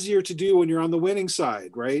easier to do when you're on the winning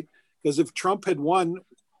side, right? Because if Trump had won,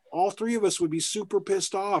 all three of us would be super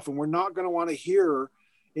pissed off, and we're not going to want to hear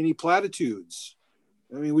any platitudes.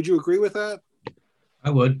 I mean, would you agree with that?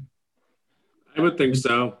 I would think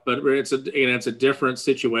so, but it's a different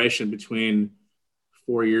situation between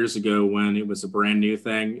 4 years ago when it was a brand new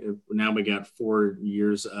thing. Now we got 4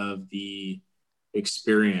 years of the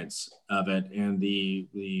experience of it and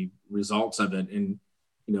the results of it, and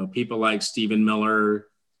people like Stephen Miller,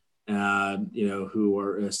 who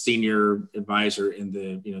are a senior advisor in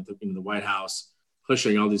the White House,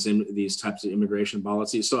 pushing all these types of immigration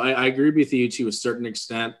policies. So I agree with you to a certain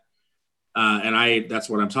extent. And that's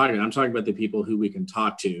what I'm talking about. I'm talking about the people who we can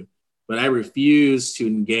talk to, but I refuse to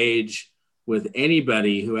engage with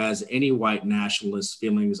anybody who has any white nationalist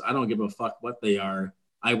feelings. I don't give a fuck what they are.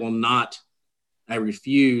 I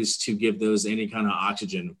refuse to give those any kind of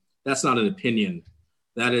oxygen. That's not an opinion.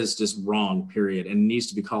 That is just wrong, period, and needs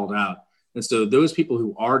to be called out. And so those people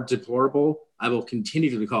who are deplorable, I will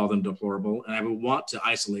continue to call them deplorable, and I will want to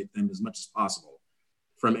isolate them as much as possible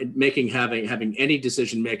from having any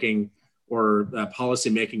decision making or policy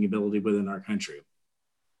making ability within our country.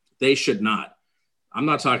 They should not. I'm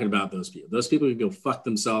not talking about those people. Those people can go fuck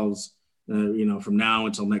themselves, from now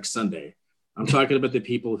until next Sunday. I'm talking about the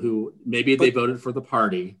people who maybe they voted for the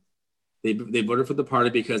party. They voted for the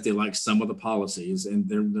party because they like some of the policies, and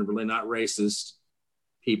they're really not racist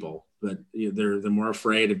people, but they're more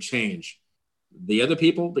afraid of change. The other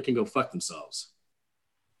people, they can go fuck themselves.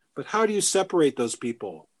 But how do you separate those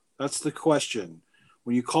people? That's the question.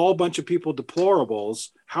 When you call a bunch of people deplorables,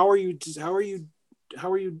 how are you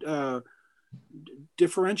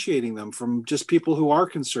differentiating them from just people who are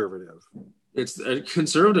conservative? It's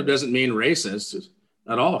conservative doesn't mean racist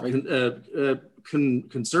at all. Right.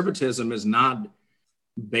 Conservatism is not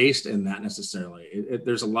based in that necessarily.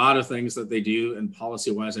 There's a lot of things that they do, and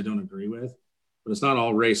policy-wise, I don't agree with, but it's not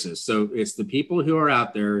all racist. So it's the people who are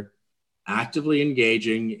out there actively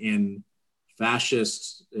engaging in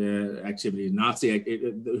fascist activity, Nazi,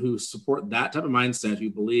 who support that type of mindset, who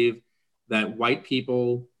believe that white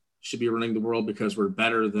people should be running the world because we're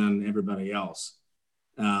better than everybody else,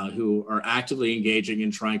 who are actively engaging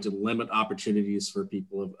in trying to limit opportunities for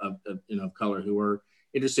people of color, who are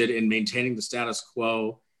interested in maintaining the status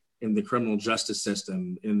quo in the criminal justice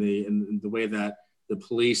system, in the way that the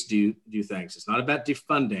police do things. It's not about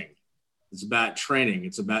defunding. It's about training.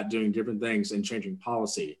 It's about doing different things and changing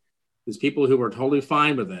policy. There's people who are totally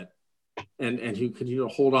fine with it and who continue to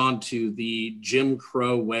hold on to the Jim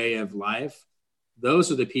Crow way of life.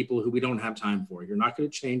 Those are the people who we don't have time for. You're not going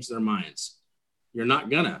to change their minds. You're not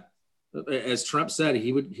gonna. As Trump said,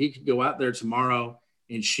 he could go out there tomorrow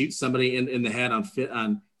and shoot somebody in the head on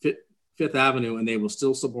Fifth Avenue, and they will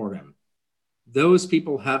still support him. Those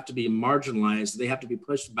people have to be marginalized. They have to be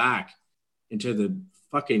pushed back into the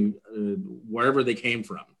fucking wherever they came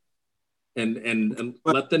from, and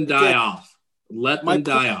let them die off. Let them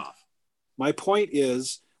die off. My point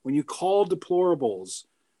is, when you call deplorables,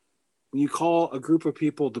 when you call a group of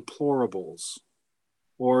people deplorables,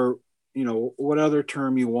 or what other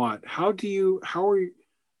term you want, how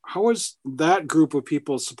is that group of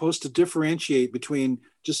people supposed to differentiate between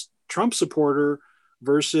just Trump supporter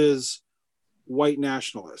versus white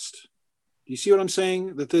nationalist? Do you see what I'm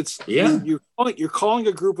saying? That it's you're calling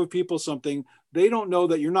a group of people something. They don't know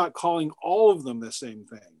that you're not calling all of them the same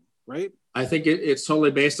thing, right? I think it's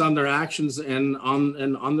totally based on their actions and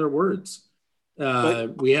on their words.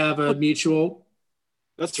 We have a mutual.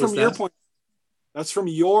 That's from your point. That's from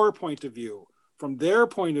your point of view. From their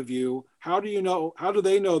point of view, how do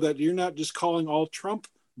they know that you're not just calling all Trump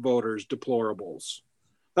voters deplorables?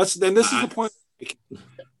 This is the point.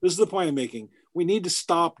 This is the point I'm making. We need to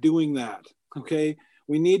stop doing that. Okay.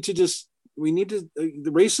 The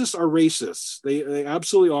racists are racists. They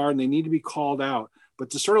absolutely are, and they need to be called out. But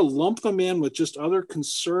to sort of lump them in with just other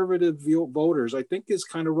conservative voters, I think is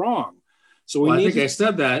kind of wrong. So I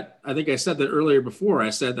said that earlier before. I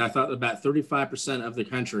said that I thought about 35% of the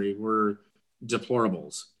country were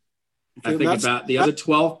deplorables. Okay, I think about the other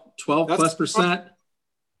 12 plus percent.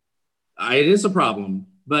 It is a problem,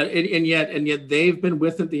 but yet they've been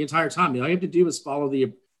with it the entire time. All you have to do is follow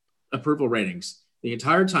the approval ratings the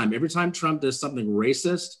entire time. Every time Trump does something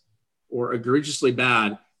racist or egregiously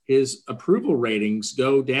bad, his approval ratings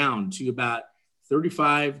go down to about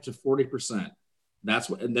 35 to 40%.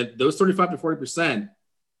 That's what, and those 35 to 40%,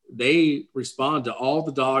 they respond to all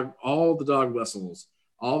the dog whistles,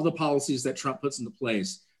 all the policies that Trump puts into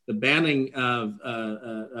place, the banning of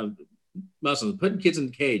Muslims, putting kids in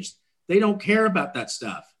the cage. They don't care about that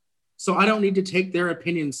stuff. So I don't need to take their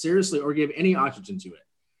opinion seriously or give any oxygen to it.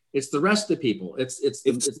 It's the rest of the people. It's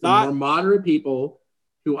the more moderate people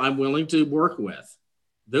who I'm willing to work with.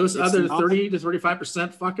 Those other 30 to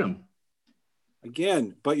 35%, fuck them.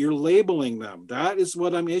 Again, but you're labeling them. That is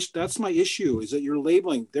what that's my issue, is that you're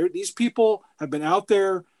labeling. These people have been out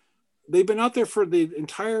there. They've been out there for the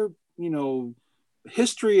entire,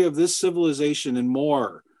 history of this civilization and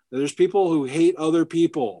more. There's people who hate other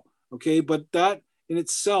people. Okay. But that in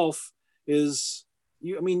itself is,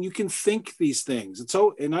 you can think these things.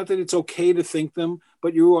 And not that it's okay to think them,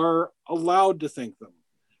 but you are allowed to think them.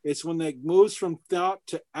 It's when it moves from thought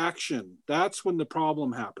to action. That's when the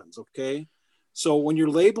problem happens. Okay. So when you're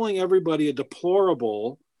labeling everybody a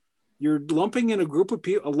deplorable, you're lumping in a group of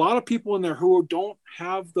people, a lot of people in there who don't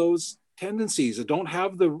have those tendencies, that don't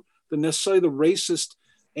have the necessarily the racist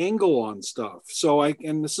angle on stuff.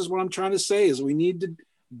 And this is what I'm trying to say, is we need to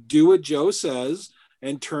do what Joe says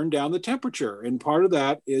and turn down the temperature. And part of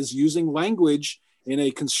that is using language in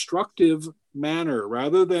a constructive manner,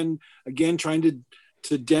 rather than, again, trying to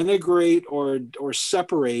denigrate or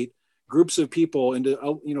separate groups of people into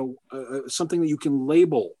something that you can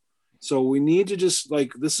label. So we need to just,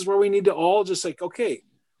 like, this is where we need to all just, like, okay,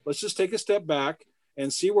 let's just take a step back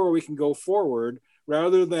and see where we can go forward,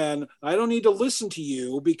 rather than, I don't need to listen to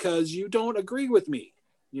you because you don't agree with me.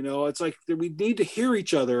 It's like we need to hear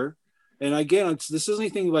each other. And again, this isn't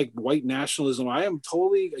anything like white nationalism. I am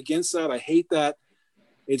totally against that. I hate that.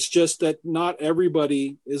 It's just that not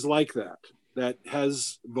everybody is like that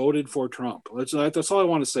has voted for Trump. That's all I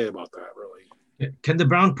want to say about that, really. Can the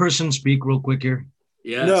brown person speak real quick here?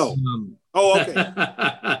 Yes. No. Okay.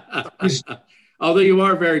 Although you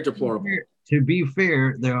are very deplorable. To be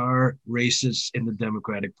fair, there are racists in the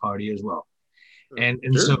Democratic Party as well. And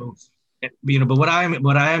Sure. So, but what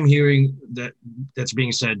I am hearing that's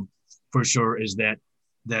being said for sure is that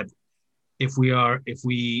if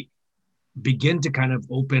we begin to kind of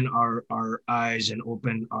open our eyes and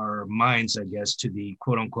open our minds, I guess, to the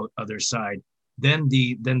quote unquote other side, then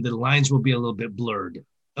the lines will be a little bit blurred.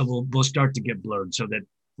 We'll start to get blurred, so that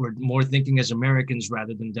we're more thinking as Americans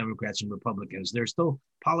rather than Democrats and Republicans. There's still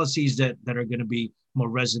policies that are going to be more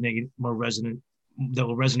resonant, that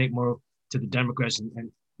will resonate more to the Democrats and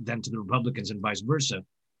than to the Republicans, and vice versa.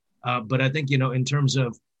 But I think, in terms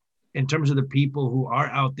of the people who are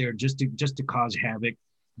out there just to cause havoc,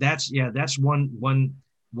 that's one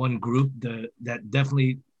group that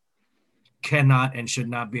definitely cannot and should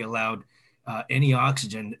not be allowed any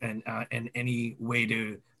oxygen and any way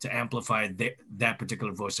to amplify that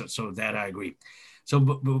particular voice. So that I agree. So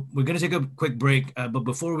but we're going to take a quick break. But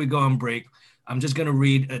before we go on break, I'm just going to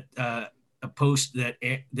read a post that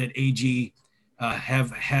AG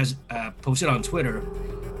has posted on Twitter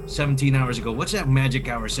 17 hours ago. What's that magic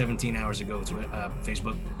hour 17 hours ago to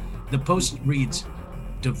Facebook? The post reads,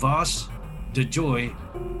 DeVos, DeJoy,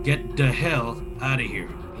 get the hell out of here.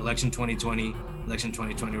 Election 2020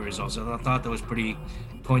 results. So I thought that was pretty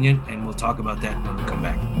poignant, and we'll talk about that when we come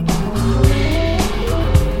back.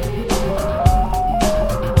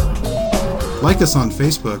 Like us on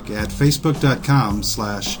Facebook at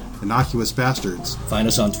facebook.com/innocuousbastards. Find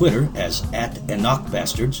us on Twitter as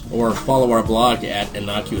 @InnocuBastards. Or follow our blog at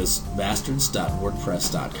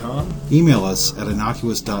innocuousbastards.wordpress.com. Email us at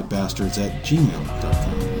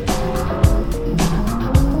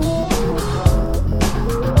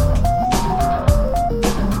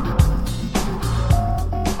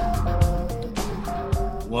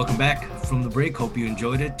Welcome back from the break. Hope you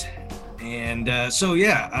enjoyed it. And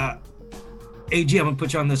AG, I'm going to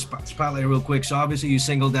put you on the spotlight real quick. So obviously you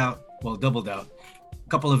doubled out a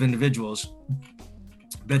couple of individuals.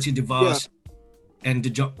 Betsy DeVos and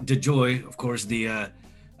DeJoy, of course, a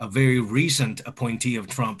very recent appointee of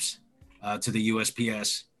Trump's to the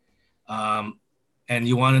USPS. And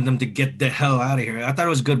you wanted them to get the hell out of here. I thought it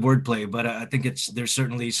was good wordplay, but I think there's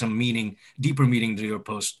certainly some deeper meaning to your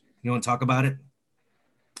post. You want to talk about it?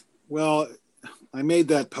 Well, I made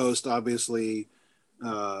that post, obviously.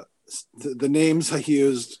 The names I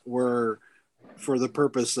used were for the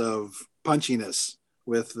purpose of punchiness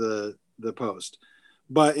with the post.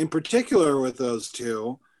 But in particular with those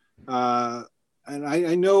two, and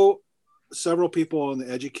I know several people in the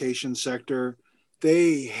education sector,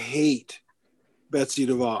 they hate Betsy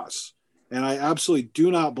DeVos. And I absolutely do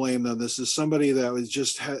not blame them. This is somebody that was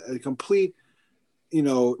just a complete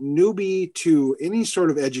newbie to any sort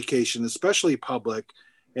of education, especially public,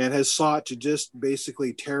 and has sought to just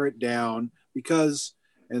basically tear it down because,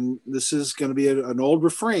 and this is going to be an old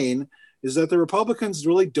refrain, is that the Republicans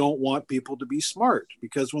really don't want people to be smart,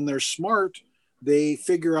 because when they're smart, they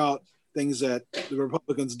figure out things that the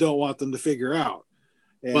Republicans don't want them to figure out.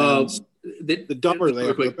 And the dumber they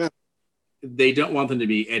are, the better. They don't want them to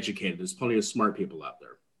be educated. There's plenty of smart people out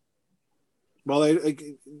there. Well,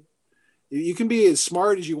 you can be as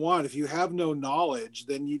smart as you want. If you have no knowledge,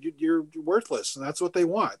 then you're worthless. And that's what they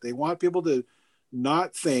want. They want people to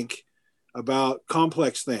not think about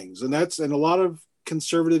complex things. And a lot of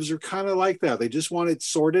conservatives are kind of like that. They just want it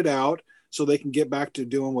sorted out so they can get back to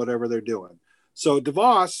doing whatever they're doing. So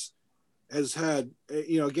DeVos has had,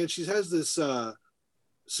 again, she has this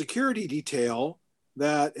security detail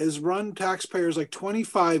that has run taxpayers like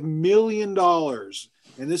 $25 million.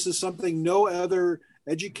 And this is something no other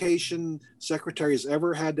education secretary has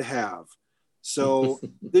ever had to have. So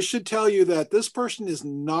this should tell you that this person is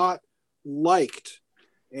not liked,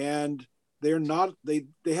 and she has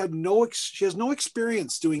no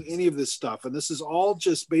experience doing any of this stuff. And this is all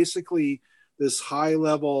just basically this high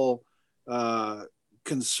level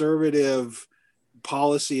conservative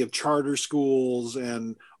policy of charter schools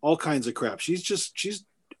and all kinds of crap. She's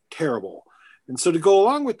terrible. And so to go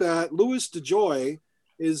along with that, Louis DeJoy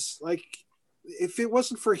is like, if it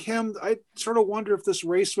wasn't for him, I sort of wonder if this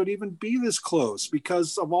race would even be this close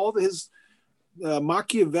because of all his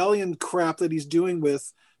Machiavellian crap that he's doing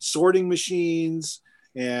with sorting machines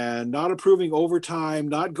and not approving overtime,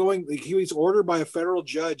 not going, like he was ordered by a federal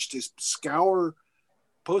judge to scour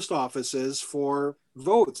post offices for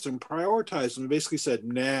votes and prioritize them. And basically said,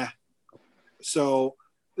 nah. So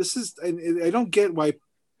this is, and I don't get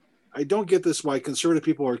this why conservative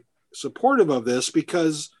people are supportive of this,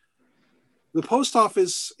 because the post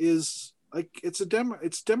office is like,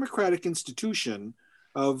 it's democratic institution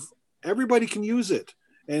of everybody can use it,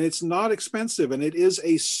 and it's not expensive, and it is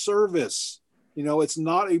a service. You know, it's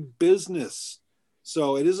not a business.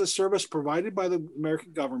 So it is a service provided by the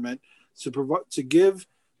American government to give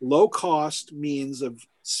low cost means of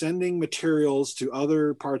sending materials to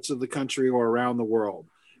other parts of the country or around the world.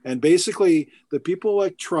 And basically the people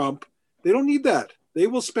like Trump, they don't need that. They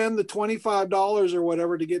will spend the $25 or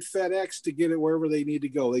whatever to get FedEx to get it wherever they need to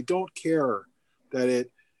go. They don't care that it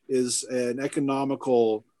is an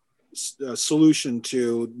economical solution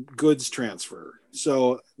to goods transfer.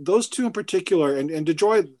 So those two in particular, and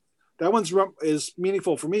DeJoy, that one's is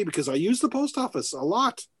meaningful for me because I use the post office a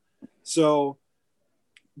lot. So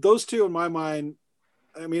those two in my mind,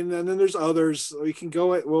 I mean, and then there's others. We can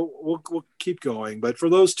go. We'll keep going. But for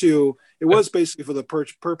those two, it was basically for the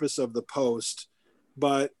purpose of the Post.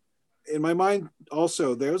 But in my mind,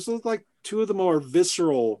 also, there's like two of the more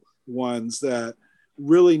visceral ones that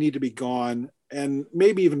really need to be gone, and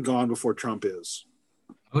maybe even gone before Trump is.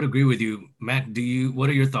 I would agree with you, Matt. What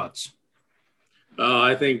are your thoughts?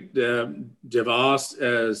 I think DeVos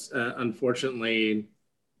is unfortunately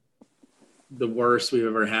the worst we've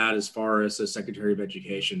ever had as far as a Secretary of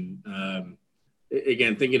Education.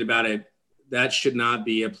 Again, thinking about it, that should not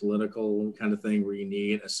be a political kind of thing where you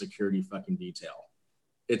need a security fucking detail.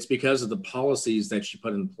 It's because of the policies that she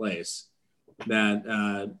put in place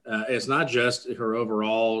that it's not just her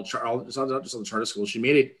overall, it's not just on the charter school. She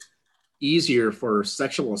made it easier for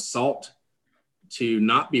sexual assault to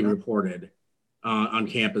not be reported on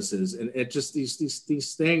campuses. And it just,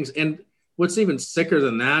 these things. And what's even sicker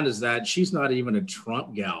than that is that she's not even a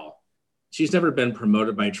Trump gal. She's never been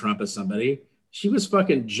promoted by Trump as somebody. She was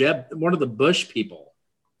fucking one of the Bush people.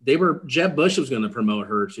 Jeb Bush was going to promote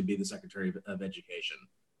her to be the Secretary of Education.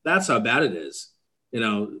 That's how bad it is. You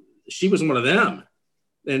know, she was one of them.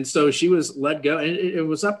 And so she was let go. And it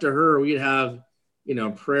was up to her. We'd have, you know,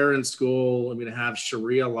 prayer in school. We'd have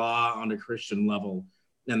Sharia law on a Christian level.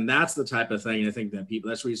 And that's the type of thing I think that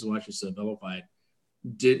that's the reason why she's so vilified.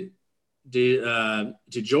 DeJoy,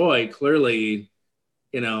 clearly,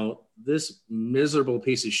 you know, this miserable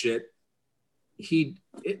piece of shit,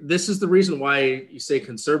 this is the reason why you say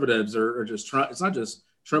conservatives or just Trump. It's not just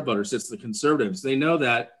Trump voters, it's the conservatives. They know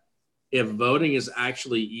that if voting is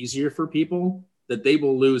actually easier for people, that they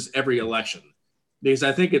will lose every election. Because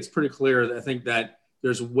I think it's pretty clear. I think that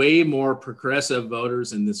there's way more progressive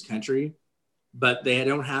voters in this country, but they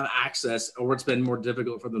don't have access, or it's been more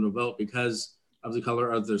difficult for them to vote because of the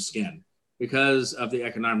color of their skin, because of the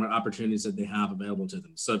economic opportunities that they have available to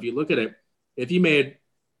them. So if you look at it, if you made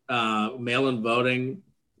mail-in voting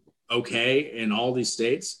okay in all these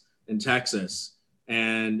states, in Texas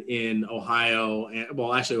and in Ohio, and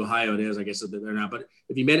well, actually Ohio it is, I guess they're not, but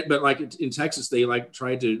if you made it, but like in Texas, they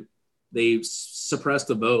suppressed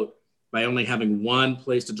the vote by only having one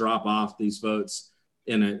place to drop off these votes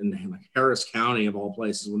in like Harris County of all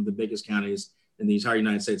places, one of the biggest counties in the entire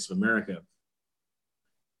United States of America.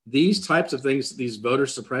 These types of things, these voter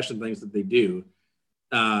suppression things that they do,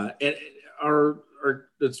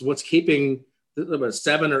 it's what's keeping about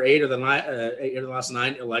 7 or 8 of the last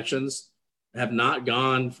 9 elections have not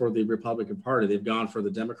gone for the Republican Party. They've gone for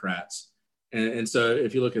the Democrats. And so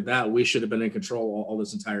if you look at that, we should have been in control all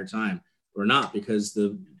this entire time. We're not, because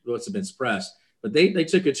the votes have been suppressed. But they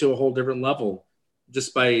took it to a whole different level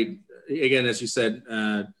just by, again, as you said,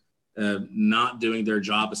 not doing their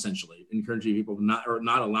job, essentially, encouraging people not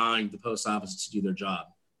allowing the post office to do their job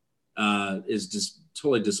is just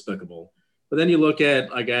totally despicable. But then you look at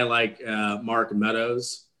a guy like Mark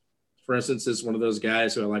Meadows, for instance, is one of those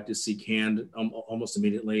guys who I like to see canned almost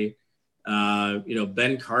immediately.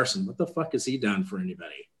 Ben Carson, what the fuck has he done for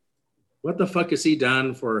anybody? What the fuck has he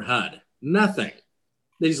done for HUD? Nothing.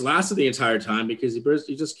 He's lasted the entire time because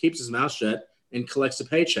he just keeps his mouth shut and collects a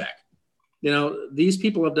paycheck. You know, these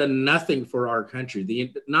people have done nothing for our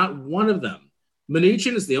country. Not one of them.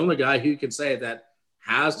 Mnuchin is the only guy who can say that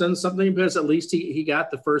has done something, because at least he got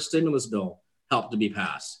the first stimulus bill helped to be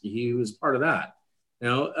passed. He was part of that. You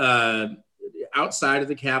know, outside of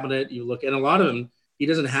the cabinet, you look, and a lot of them, he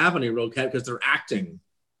doesn't have any real cabinet because they're acting,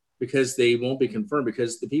 because they won't be confirmed,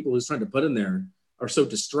 because the people he's trying to put in there are so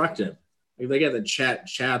destructive. Like they got the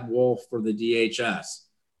Chad Wolf for the DHS.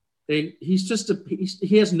 He's just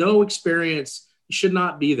he has no experience. He should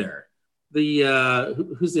not be there.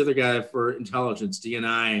 Who's the other guy for intelligence,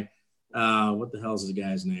 DNI? What the hell is the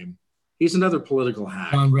guy's name? He's another political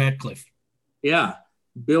hack. John Radcliffe. Yeah,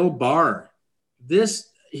 Bill Barr.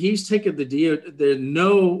 He's taken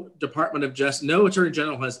no Department of Justice, no Attorney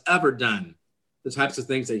General has ever done the types of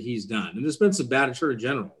things that he's done. And there's been some bad Attorney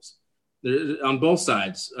Generals on both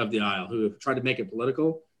sides of the aisle who have tried to make it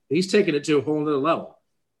political. He's taken it to a whole other level.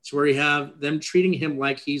 It's where you have them treating him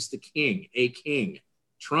like he's the king, a king.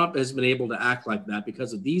 Trump has been able to act like that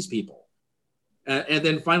because of these people. And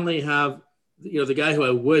then finally have, the guy who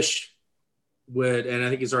I wish would, and I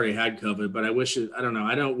think he's already had COVID, but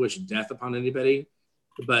I don't wish death upon anybody,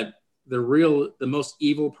 but the most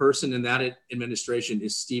evil person in that administration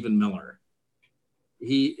is Stephen Miller.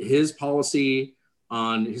 His policies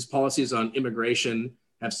on immigration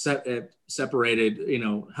have separated,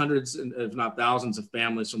 hundreds, if not thousands of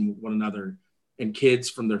families from one another and kids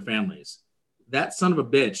from their families. That son of a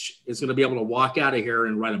bitch is going to be able to walk out of here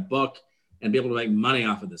and write a book and be able to make money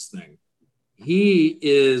off of this thing. He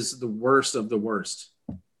is the worst of the worst.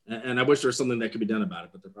 And I wish there was something that could be done about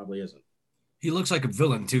it, but there probably isn't. He looks like a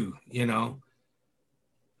villain too,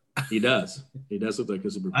 He does. He does look like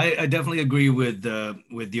a super. I definitely agree with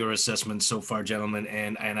your assessment so far, gentlemen,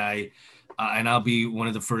 and I'll be one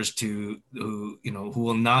of the first who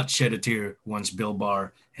will not shed a tear once Bill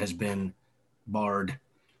Barr has been barred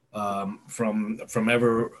from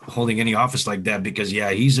ever holding any office like that, because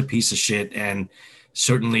he's a piece of shit and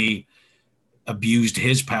certainly abused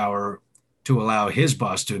his power to allow his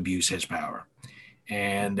boss to abuse his power.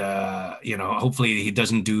 And hopefully he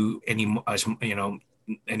doesn't do any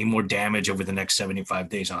more damage over the next 75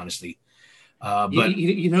 days, honestly. But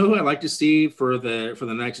who I'd like to see for the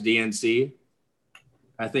next DNC?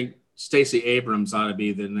 I think Stacey Abrams ought to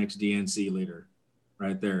be the next DNC leader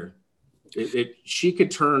right there. She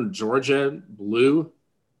could turn Georgia blue.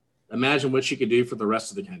 Imagine what she could do for the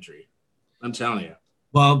rest of the country. I'm telling you.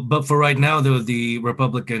 Well, but for right now, though, the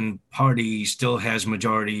Republican Party still has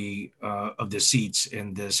majority of the seats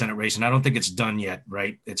in the Senate race, and I don't think it's done yet.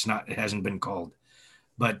 Right? It hasn't been called.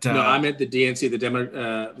 But no, I meant the DNC,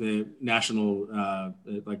 the national,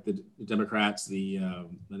 like the Democrats, the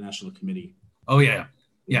National Committee. Oh yeah.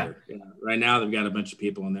 Right now, they've got a bunch of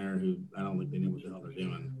people in there who I don't think they know what the hell they're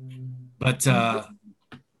doing. But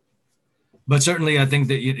certainly, I think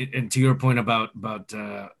that, and to your point about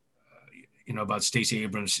Stacey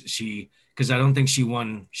Abrams, because I don't think she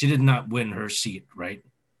did not win her seat, right?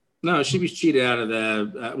 No, she was cheated out of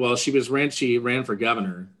the. She ran for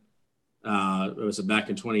governor. It was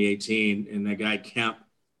back in 2018, and that guy Kemp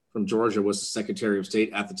from Georgia was the Secretary of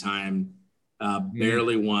State at the time.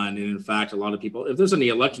 Barely won, and in fact, a lot of people, if there's any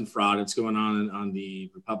election fraud, it's going on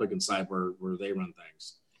the Republican side where they run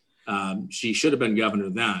things. She should have been governor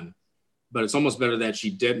then, but it's almost better that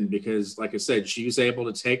she didn't, because, like I said, she was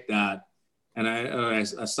able to take that. And I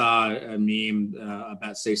saw a meme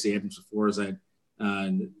about Stacey Abrams before, is that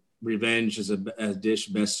revenge is a dish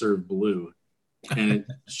best served blue. And it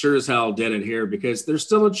sure as hell did it here, because there's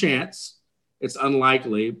still a chance. It's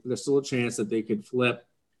unlikely, but there's still a chance that they could flip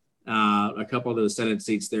a couple of the Senate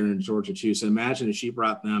seats there in Georgia too. So imagine if she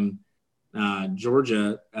brought them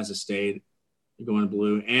Georgia as a state going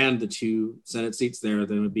blue and the 2 Senate seats there,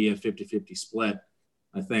 then it would be a 50-50 split,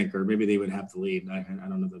 I think, or maybe they would have the lead. I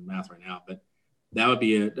don't know the math right now, but that would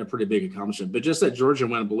be a pretty big accomplishment. But just that Georgia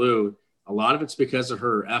went blue, a lot of it's because of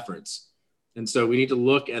her efforts. And so we need to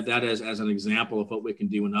look at that as an example of what we can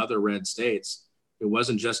do in other red states. It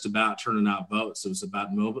wasn't just about turning out votes. It was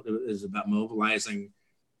about mobilizing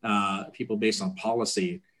people based on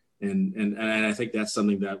policy. And I think that's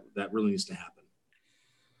something that really needs to happen.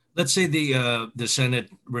 Let's say the Senate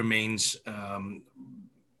remains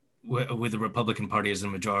with the Republican Party as the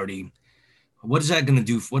majority. What is that going to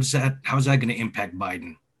do? How is that going to impact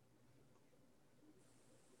Biden?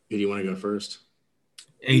 Do you want to go first?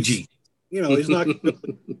 AG. He's not going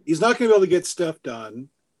to be able to get stuff done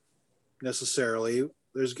necessarily.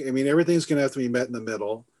 Everything's going to have to be met in the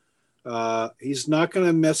middle. He's not going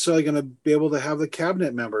to necessarily going to be able to have the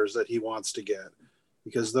cabinet members that he wants to get,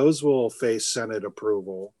 because those will face Senate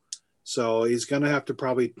approval. So he's going to have to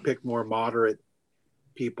probably pick more moderate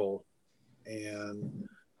people. And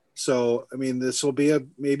so, this will be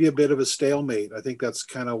maybe a bit of a stalemate. I think that's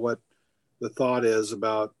kind of what the thought is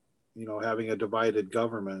about, having a divided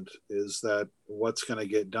government, is that what's going to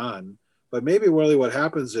get done. But maybe really what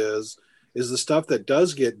happens is is the stuff that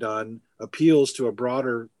does get done appeals to a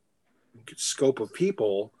broader scope of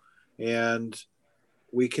people, and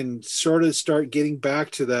we can sort of start getting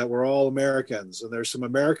back to that. We're all Americans, and there's some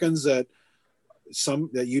Americans that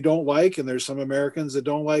you don't like, and there's some Americans that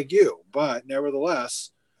don't like you. But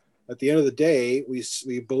nevertheless, at the end of the day,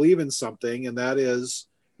 we believe in something, and that is,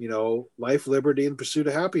 life, liberty, and pursuit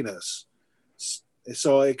of happiness.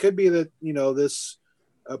 So it could be that, this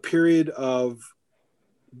a period of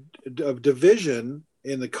division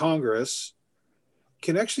in the Congress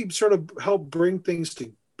can actually sort of help bring things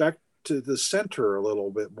back to the center a little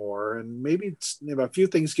bit more, and maybe a few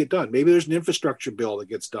things get done. Maybe there's an infrastructure bill that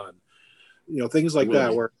gets done, things like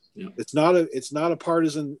that, where it's not a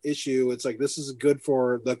partisan issue. It's like, this is good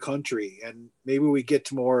for the country, and maybe we get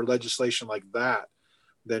to more legislation like that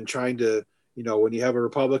than trying to, when you have a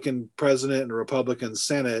Republican president and a Republican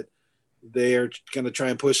Senate, they are going to try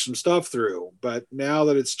and push some stuff through. But now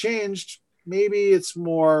that it's changed, maybe it's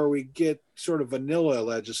more, we get sort of vanilla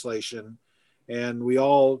legislation, and we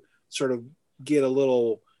all sort of get a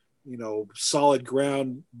little, solid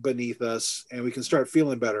ground beneath us, and we can start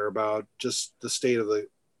feeling better about just the state of the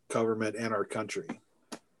government and our country.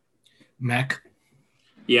 Mac?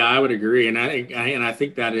 Yeah, I would agree. And I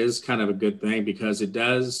think that is kind of a good thing, because it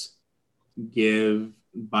does give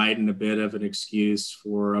Biden a bit of an excuse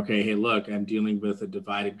for, okay, hey, look, I'm dealing with a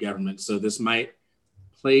divided government. So this might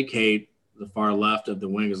placate the far left of the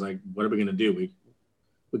wing. Is like, what are we going to do?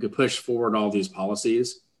 We could push forward all these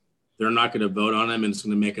policies. They're not going to vote on them, and it's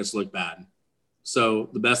going to make us look bad. So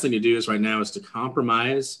the best thing to do is right now is to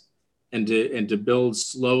compromise and to build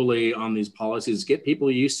slowly on these policies, get people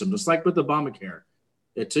used to them, just like with Obamacare.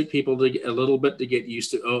 It took people a little bit to get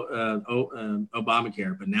used to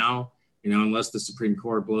Obamacare, but now, unless the Supreme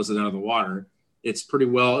Court blows it out of the water, it's pretty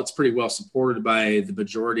well supported by the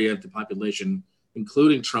majority of the population,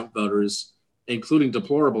 including Trump voters, including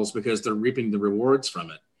deplorables, because they're reaping the rewards from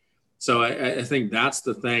it. So I think that's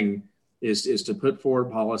the thing, is to put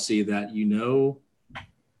forward policy that, you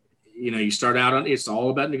start out on, it's all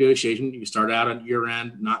about negotiation. You start out on year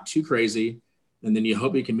end, not too crazy, and then you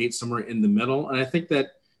hope you can meet somewhere in the middle. And I think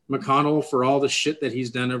that McConnell, for all the shit that he's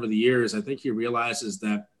done over the years, I think he realizes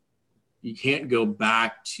that you can't go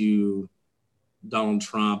back to Donald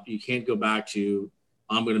Trump. You can't go back to,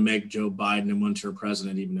 I'm going to make Joe Biden a one-term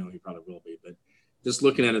president, even though he probably will be. But just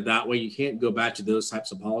looking at it that way, you can't go back to those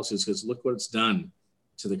types of policies, because look what it's done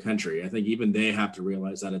to the country. I think even they have to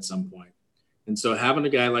realize that at some point. And so having a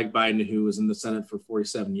guy like Biden, who was in the Senate for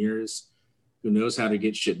 47 years, who knows how to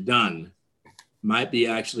get shit done, might be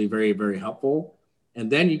actually very, very helpful.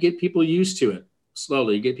 And then you get people used to it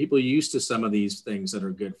slowly. You get people used to some of these things that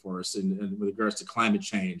are good for us, and with regards to climate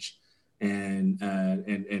change and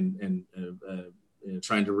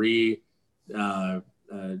trying to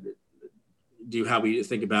do how we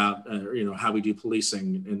think about, how we do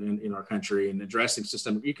policing in our country and addressing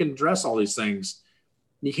system. You can address all these things.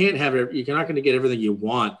 You're not going to get everything you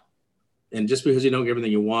want. And just because you don't get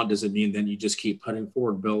everything you want doesn't mean that you just keep putting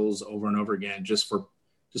forward bills over and over again, just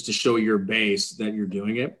to show your base that you're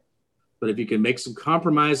doing it. But if you can make some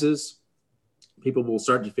compromises, people will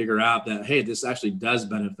start to figure out that, hey, this actually does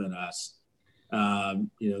benefit us.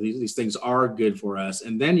 These things are good for us.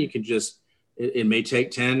 And then you can it may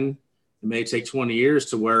take 10, it may take 20 years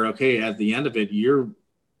to where, okay, at the end of it, you're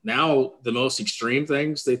now the most extreme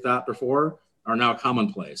things they thought before are now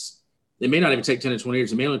commonplace. It may not even take 10 to 20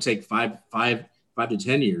 years. It may only take five to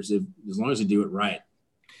 10 years, as long as you do it right.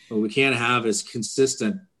 But we can't have as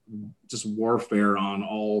consistent just warfare on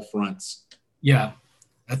all fronts. Yeah,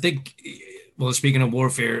 I think, well, speaking of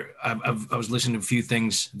warfare, I was listening to a few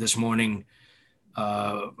things this morning,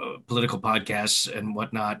 political podcasts and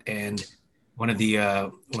whatnot. And one of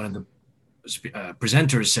the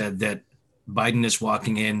presenters said that Biden is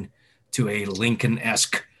walking in to a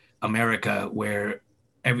Lincoln-esque America where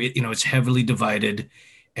it's heavily divided,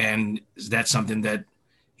 and that's something that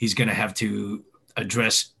he's going to have to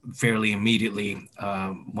address fairly immediately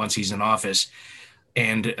once he's in office.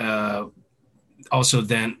 And also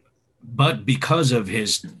then, but because of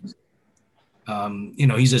his,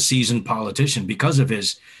 he's a seasoned politician, because of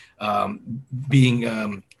his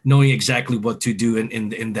knowing exactly what to do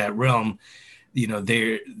in that realm,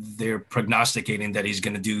 they're prognosticating that he's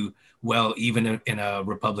going to do well, even in a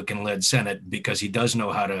Republican-led Senate, because he does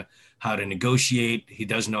know how to negotiate. He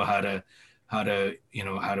does know how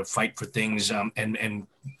to fight for things and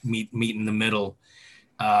meet in the middle.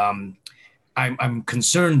 I'm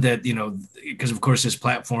concerned that, because of course his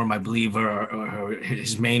platform, I believe, or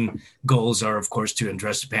his main goals are, of course, to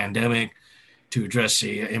address the pandemic, to address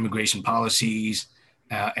the immigration policies,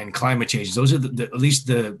 and climate change. Those are at least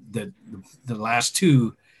the last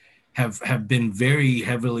two have been very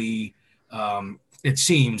heavily, it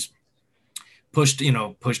seems,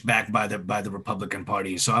 pushed back by the Republican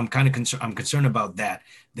Party. So I'm kind of concerned about that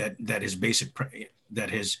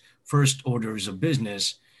his first orders of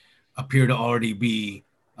business appear to already be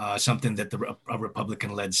something that a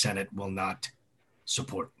Republican-led Senate will not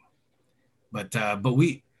support. But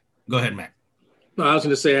we go ahead, Mac. No, I was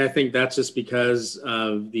going to say I think that's just because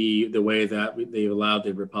of the way that they allowed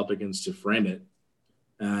the Republicans to frame it,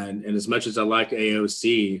 and as much as I like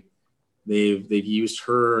AOC, they've used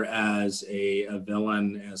her as a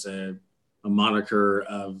villain, as a moniker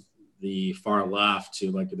of the far left,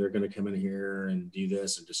 to like they're going to come in here and do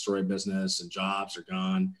this and destroy business and jobs are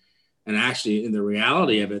gone. And actually, in the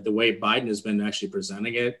reality of it, the way Biden has been actually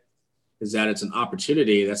presenting it is that it's an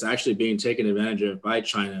opportunity that's actually being taken advantage of by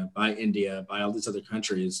China, by India, by all these other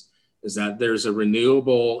countries, is that there's a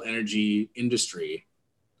renewable energy industry,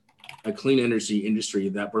 a clean energy industry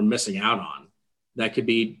that we're missing out on, that could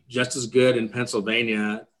be just as good in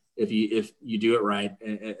Pennsylvania if you do it right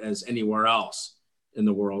as anywhere else in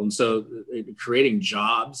the world. And so creating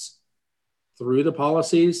jobs through the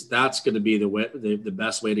policies, that's going to be the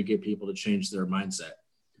best way to get people to change their mindset.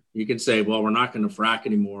 You can say, well, we're not going to frack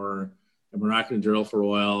anymore, and we're not going to drill for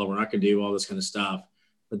oil, and we're not going to do all this kind of stuff.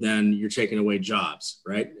 But then you're taking away jobs,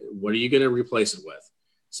 right? What are you going to replace it with?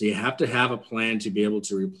 So you have to have a plan to be able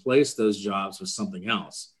to replace those jobs with something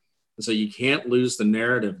else. And so you can't lose the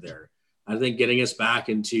narrative there. I think getting us back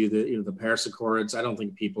into the Paris Accords, I don't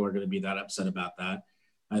think people are going to be that upset about that.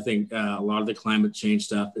 I think a lot of the climate change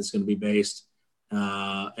stuff is going to be based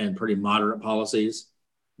and pretty moderate policies.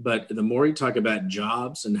 But the more you talk about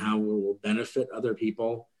jobs and how it will benefit other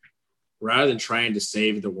people, rather than trying to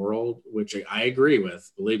save the world, which I agree with,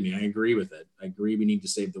 believe me, I agree with it. I agree we need to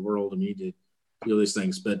save the world and we need to do these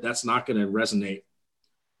things, but that's not going to resonate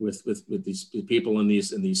with these people in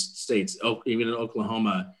these states, even in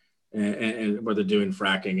Oklahoma and where they're doing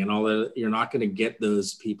fracking and all that. You're not going to get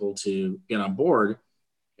those people to get on board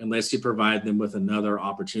unless you provide them with another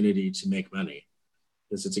opportunity to make money.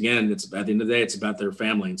 Because it's at the end of the day, it's about their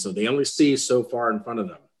family. And so they only see so far in front of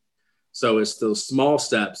them. So it's those small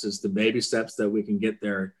steps, it's the baby steps that we can get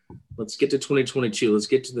there. Let's get to 2022. Let's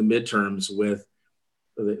get to the midterms with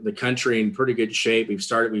the country in pretty good shape.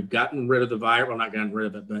 We've gotten rid of the virus. Well, not gotten rid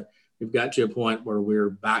of it, but we've got to a point where we're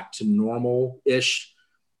back to normal-ish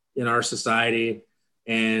in our society.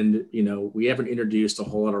 And, we haven't introduced a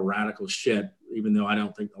whole lot of radical shit, even though I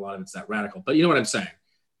don't think a lot of it's that radical. But you know what I'm saying?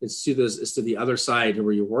 It's to the other side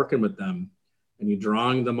where you're working with them and you're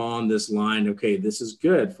drawing them on this line. Okay, this is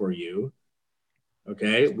good for you.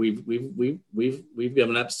 Okay, we've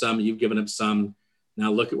given up some. You've given up some. Now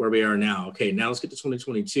look at where we are now. Okay, now let's get to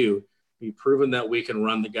 2022. We've proven that we can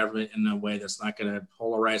run the government in a way that's not going to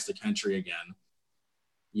polarize the country again.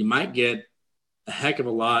 You might get a heck of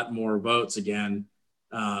a lot more votes again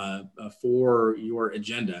for your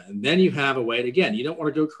agenda. And then you have a way to, again, you don't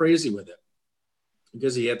want to go crazy with it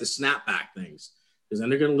because you have to snap back things, because then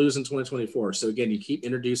they're going to lose in 2024. So again, you keep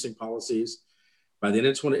introducing policies. By the end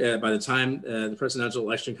of by the time the presidential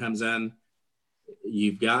election comes in,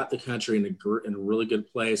 you've got the country in a really good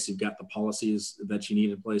place. You've got the policies that you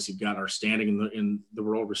need in place. You've got our standing in the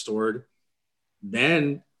world restored.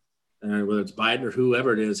 Then, whether it's Biden or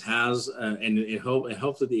whoever it is, has and it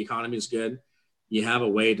hopes that the economy is good. You have a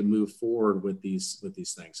way to move forward with these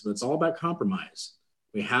things. But it's all about compromise.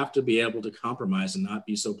 We have to be able to compromise and not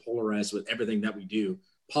be so polarized with everything that we do,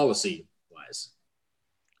 policy-wise.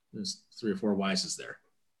 There's 3 or 4 Y's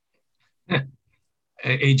there.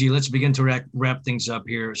 AG, let's begin to wrap things up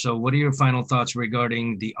here. So what are your final thoughts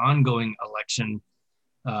regarding the ongoing election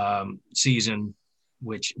season,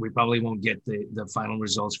 which we probably won't get the final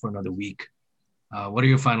results for another week? What are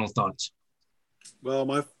your final thoughts? Well,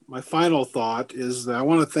 my final thought is that I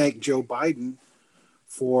want to thank Joe Biden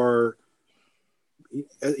for,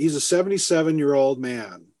 he's a 77-year-old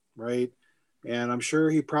man, right? And I'm sure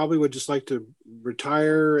he probably would just like to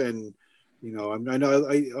retire. And, I know,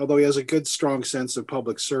 although he has a good, strong sense of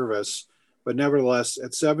public service, but nevertheless,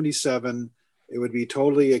 at 77, it would be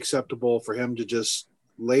totally acceptable for him to just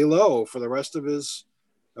lay low for the rest of his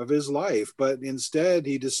life. But instead,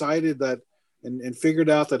 he decided that and figured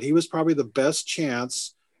out that he was probably the best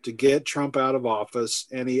chance to get Trump out of office,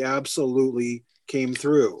 and he absolutely came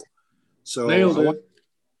through. So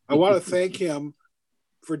I want to thank him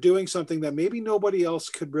for doing something that maybe nobody else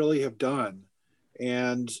could really have done.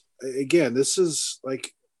 And again, this is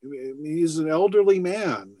like, he's an elderly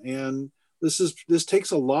man, and this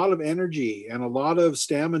takes a lot of energy and a lot of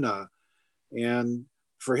stamina. And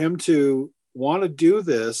for him to want to do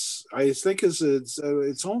this, I think is its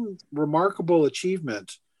own remarkable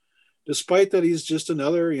achievement, despite that he's just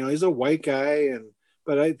another, he's a white guy,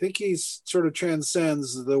 but I think he's sort of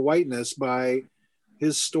transcends the whiteness by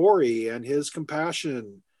his story and his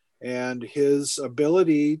compassion and his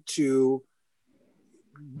ability to,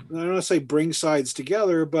 I don't want to say bring sides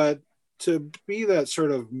together, but to be that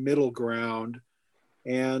sort of middle ground,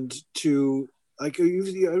 and to, like,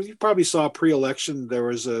 you probably saw pre-election, there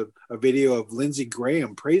was a video of Lindsey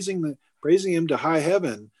Graham praising him to high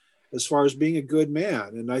heaven as far as being a good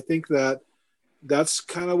man. And I think that's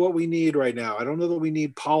kind of what we need right now. I don't know that we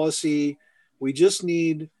need policy. We just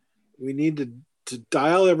need to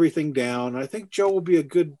dial everything down. I think Joe will be a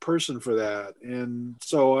good person for that. And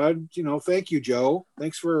so thank you, Joe.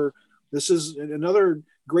 This is another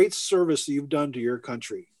great service that you've done to your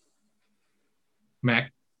country.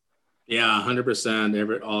 Mac. Yeah,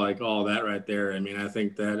 100%. All that right there. I mean, I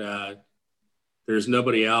think that there's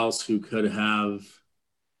nobody else who could have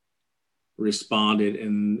responded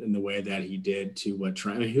in the way that he did to what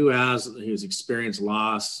Trump, who has experienced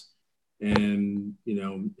loss, and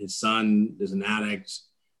his son is an addict,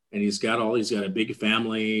 and he's got a big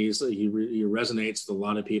family. So he resonates with a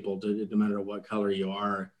lot of people, no matter what color you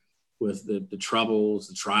are, with the troubles,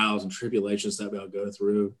 the trials and tribulations that we'll go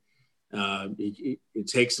through. It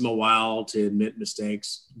takes him a while to admit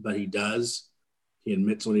mistakes, but he does. He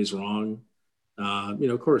admits when he's wrong.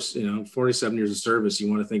 Of course, 47 years of service, you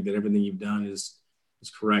want to think that everything you've done is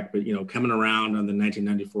correct. But, coming around on the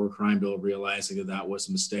 1994 crime bill, realizing that was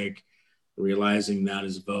a mistake, realizing that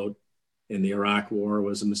his vote in the Iraq war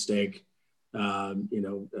was a mistake, having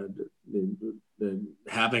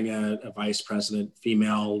a vice president,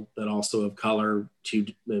 female, but also of color,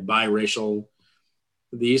 biracial.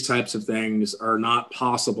 These types of things are not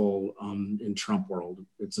possible in Trump world.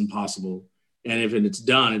 It's impossible. And if it's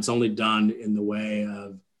done, it's only done in the way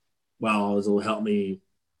of, well, it'll help me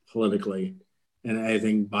politically. And I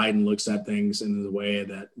think Biden looks at things in the way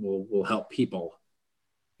that will help people.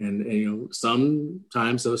 And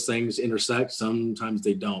sometimes those things intersect, sometimes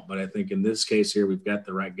they don't. But I think in this case here, we've got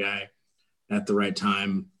the right guy at the right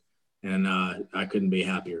time. And I couldn't be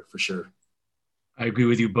happier, for sure. I agree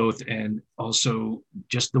with you both. And also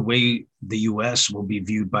just the way the U.S. will be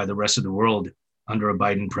viewed by the rest of the world under a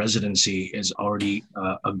Biden presidency is already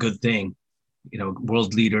a good thing.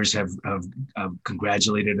 World leaders have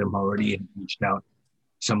congratulated him already and reached out.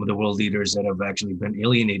 Some of the world leaders that have actually been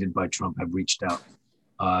alienated by Trump have reached out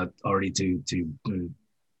already to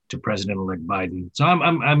President-elect Biden. So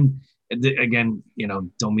I'm again,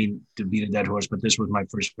 don't mean to beat a dead horse, but this was my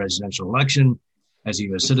first presidential election as a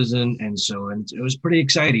U.S. citizen. And it was pretty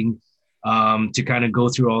exciting to kind of go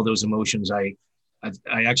through all those emotions. I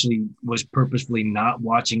actually was purposefully not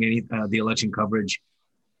watching any the election coverage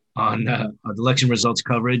on the election results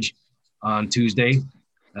coverage on Tuesday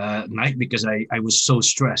night, because I was so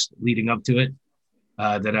stressed leading up to it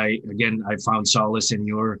that I found solace in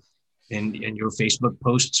your Facebook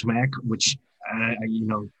posts, Mac, which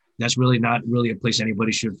that's really not really a place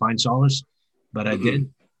anybody should find solace, but I did.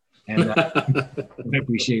 And I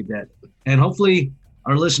appreciate that. And hopefully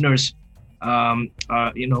our listeners,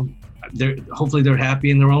 hopefully they're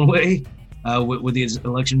happy in their own way with these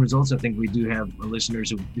election results. I think we do have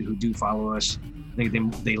listeners who do follow us. I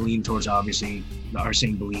think they lean towards obviously our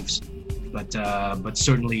same beliefs, but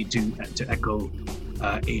certainly to echo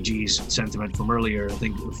AG's sentiment from earlier, I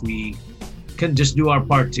think if we can just do our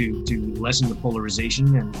part to lessen the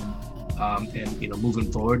polarization and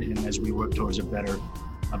moving forward, and as we work towards a better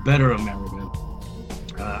America,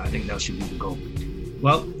 I think that should be the goal.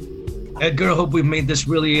 Well, Edgar, I hope we've made this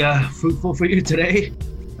really fruitful for you today.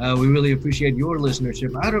 We really appreciate your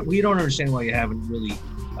listenership. We don't understand why you haven't really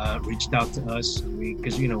reached out to us,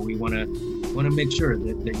 because we want to make sure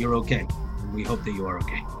that you're okay. And we hope that you are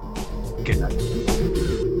okay. Good night.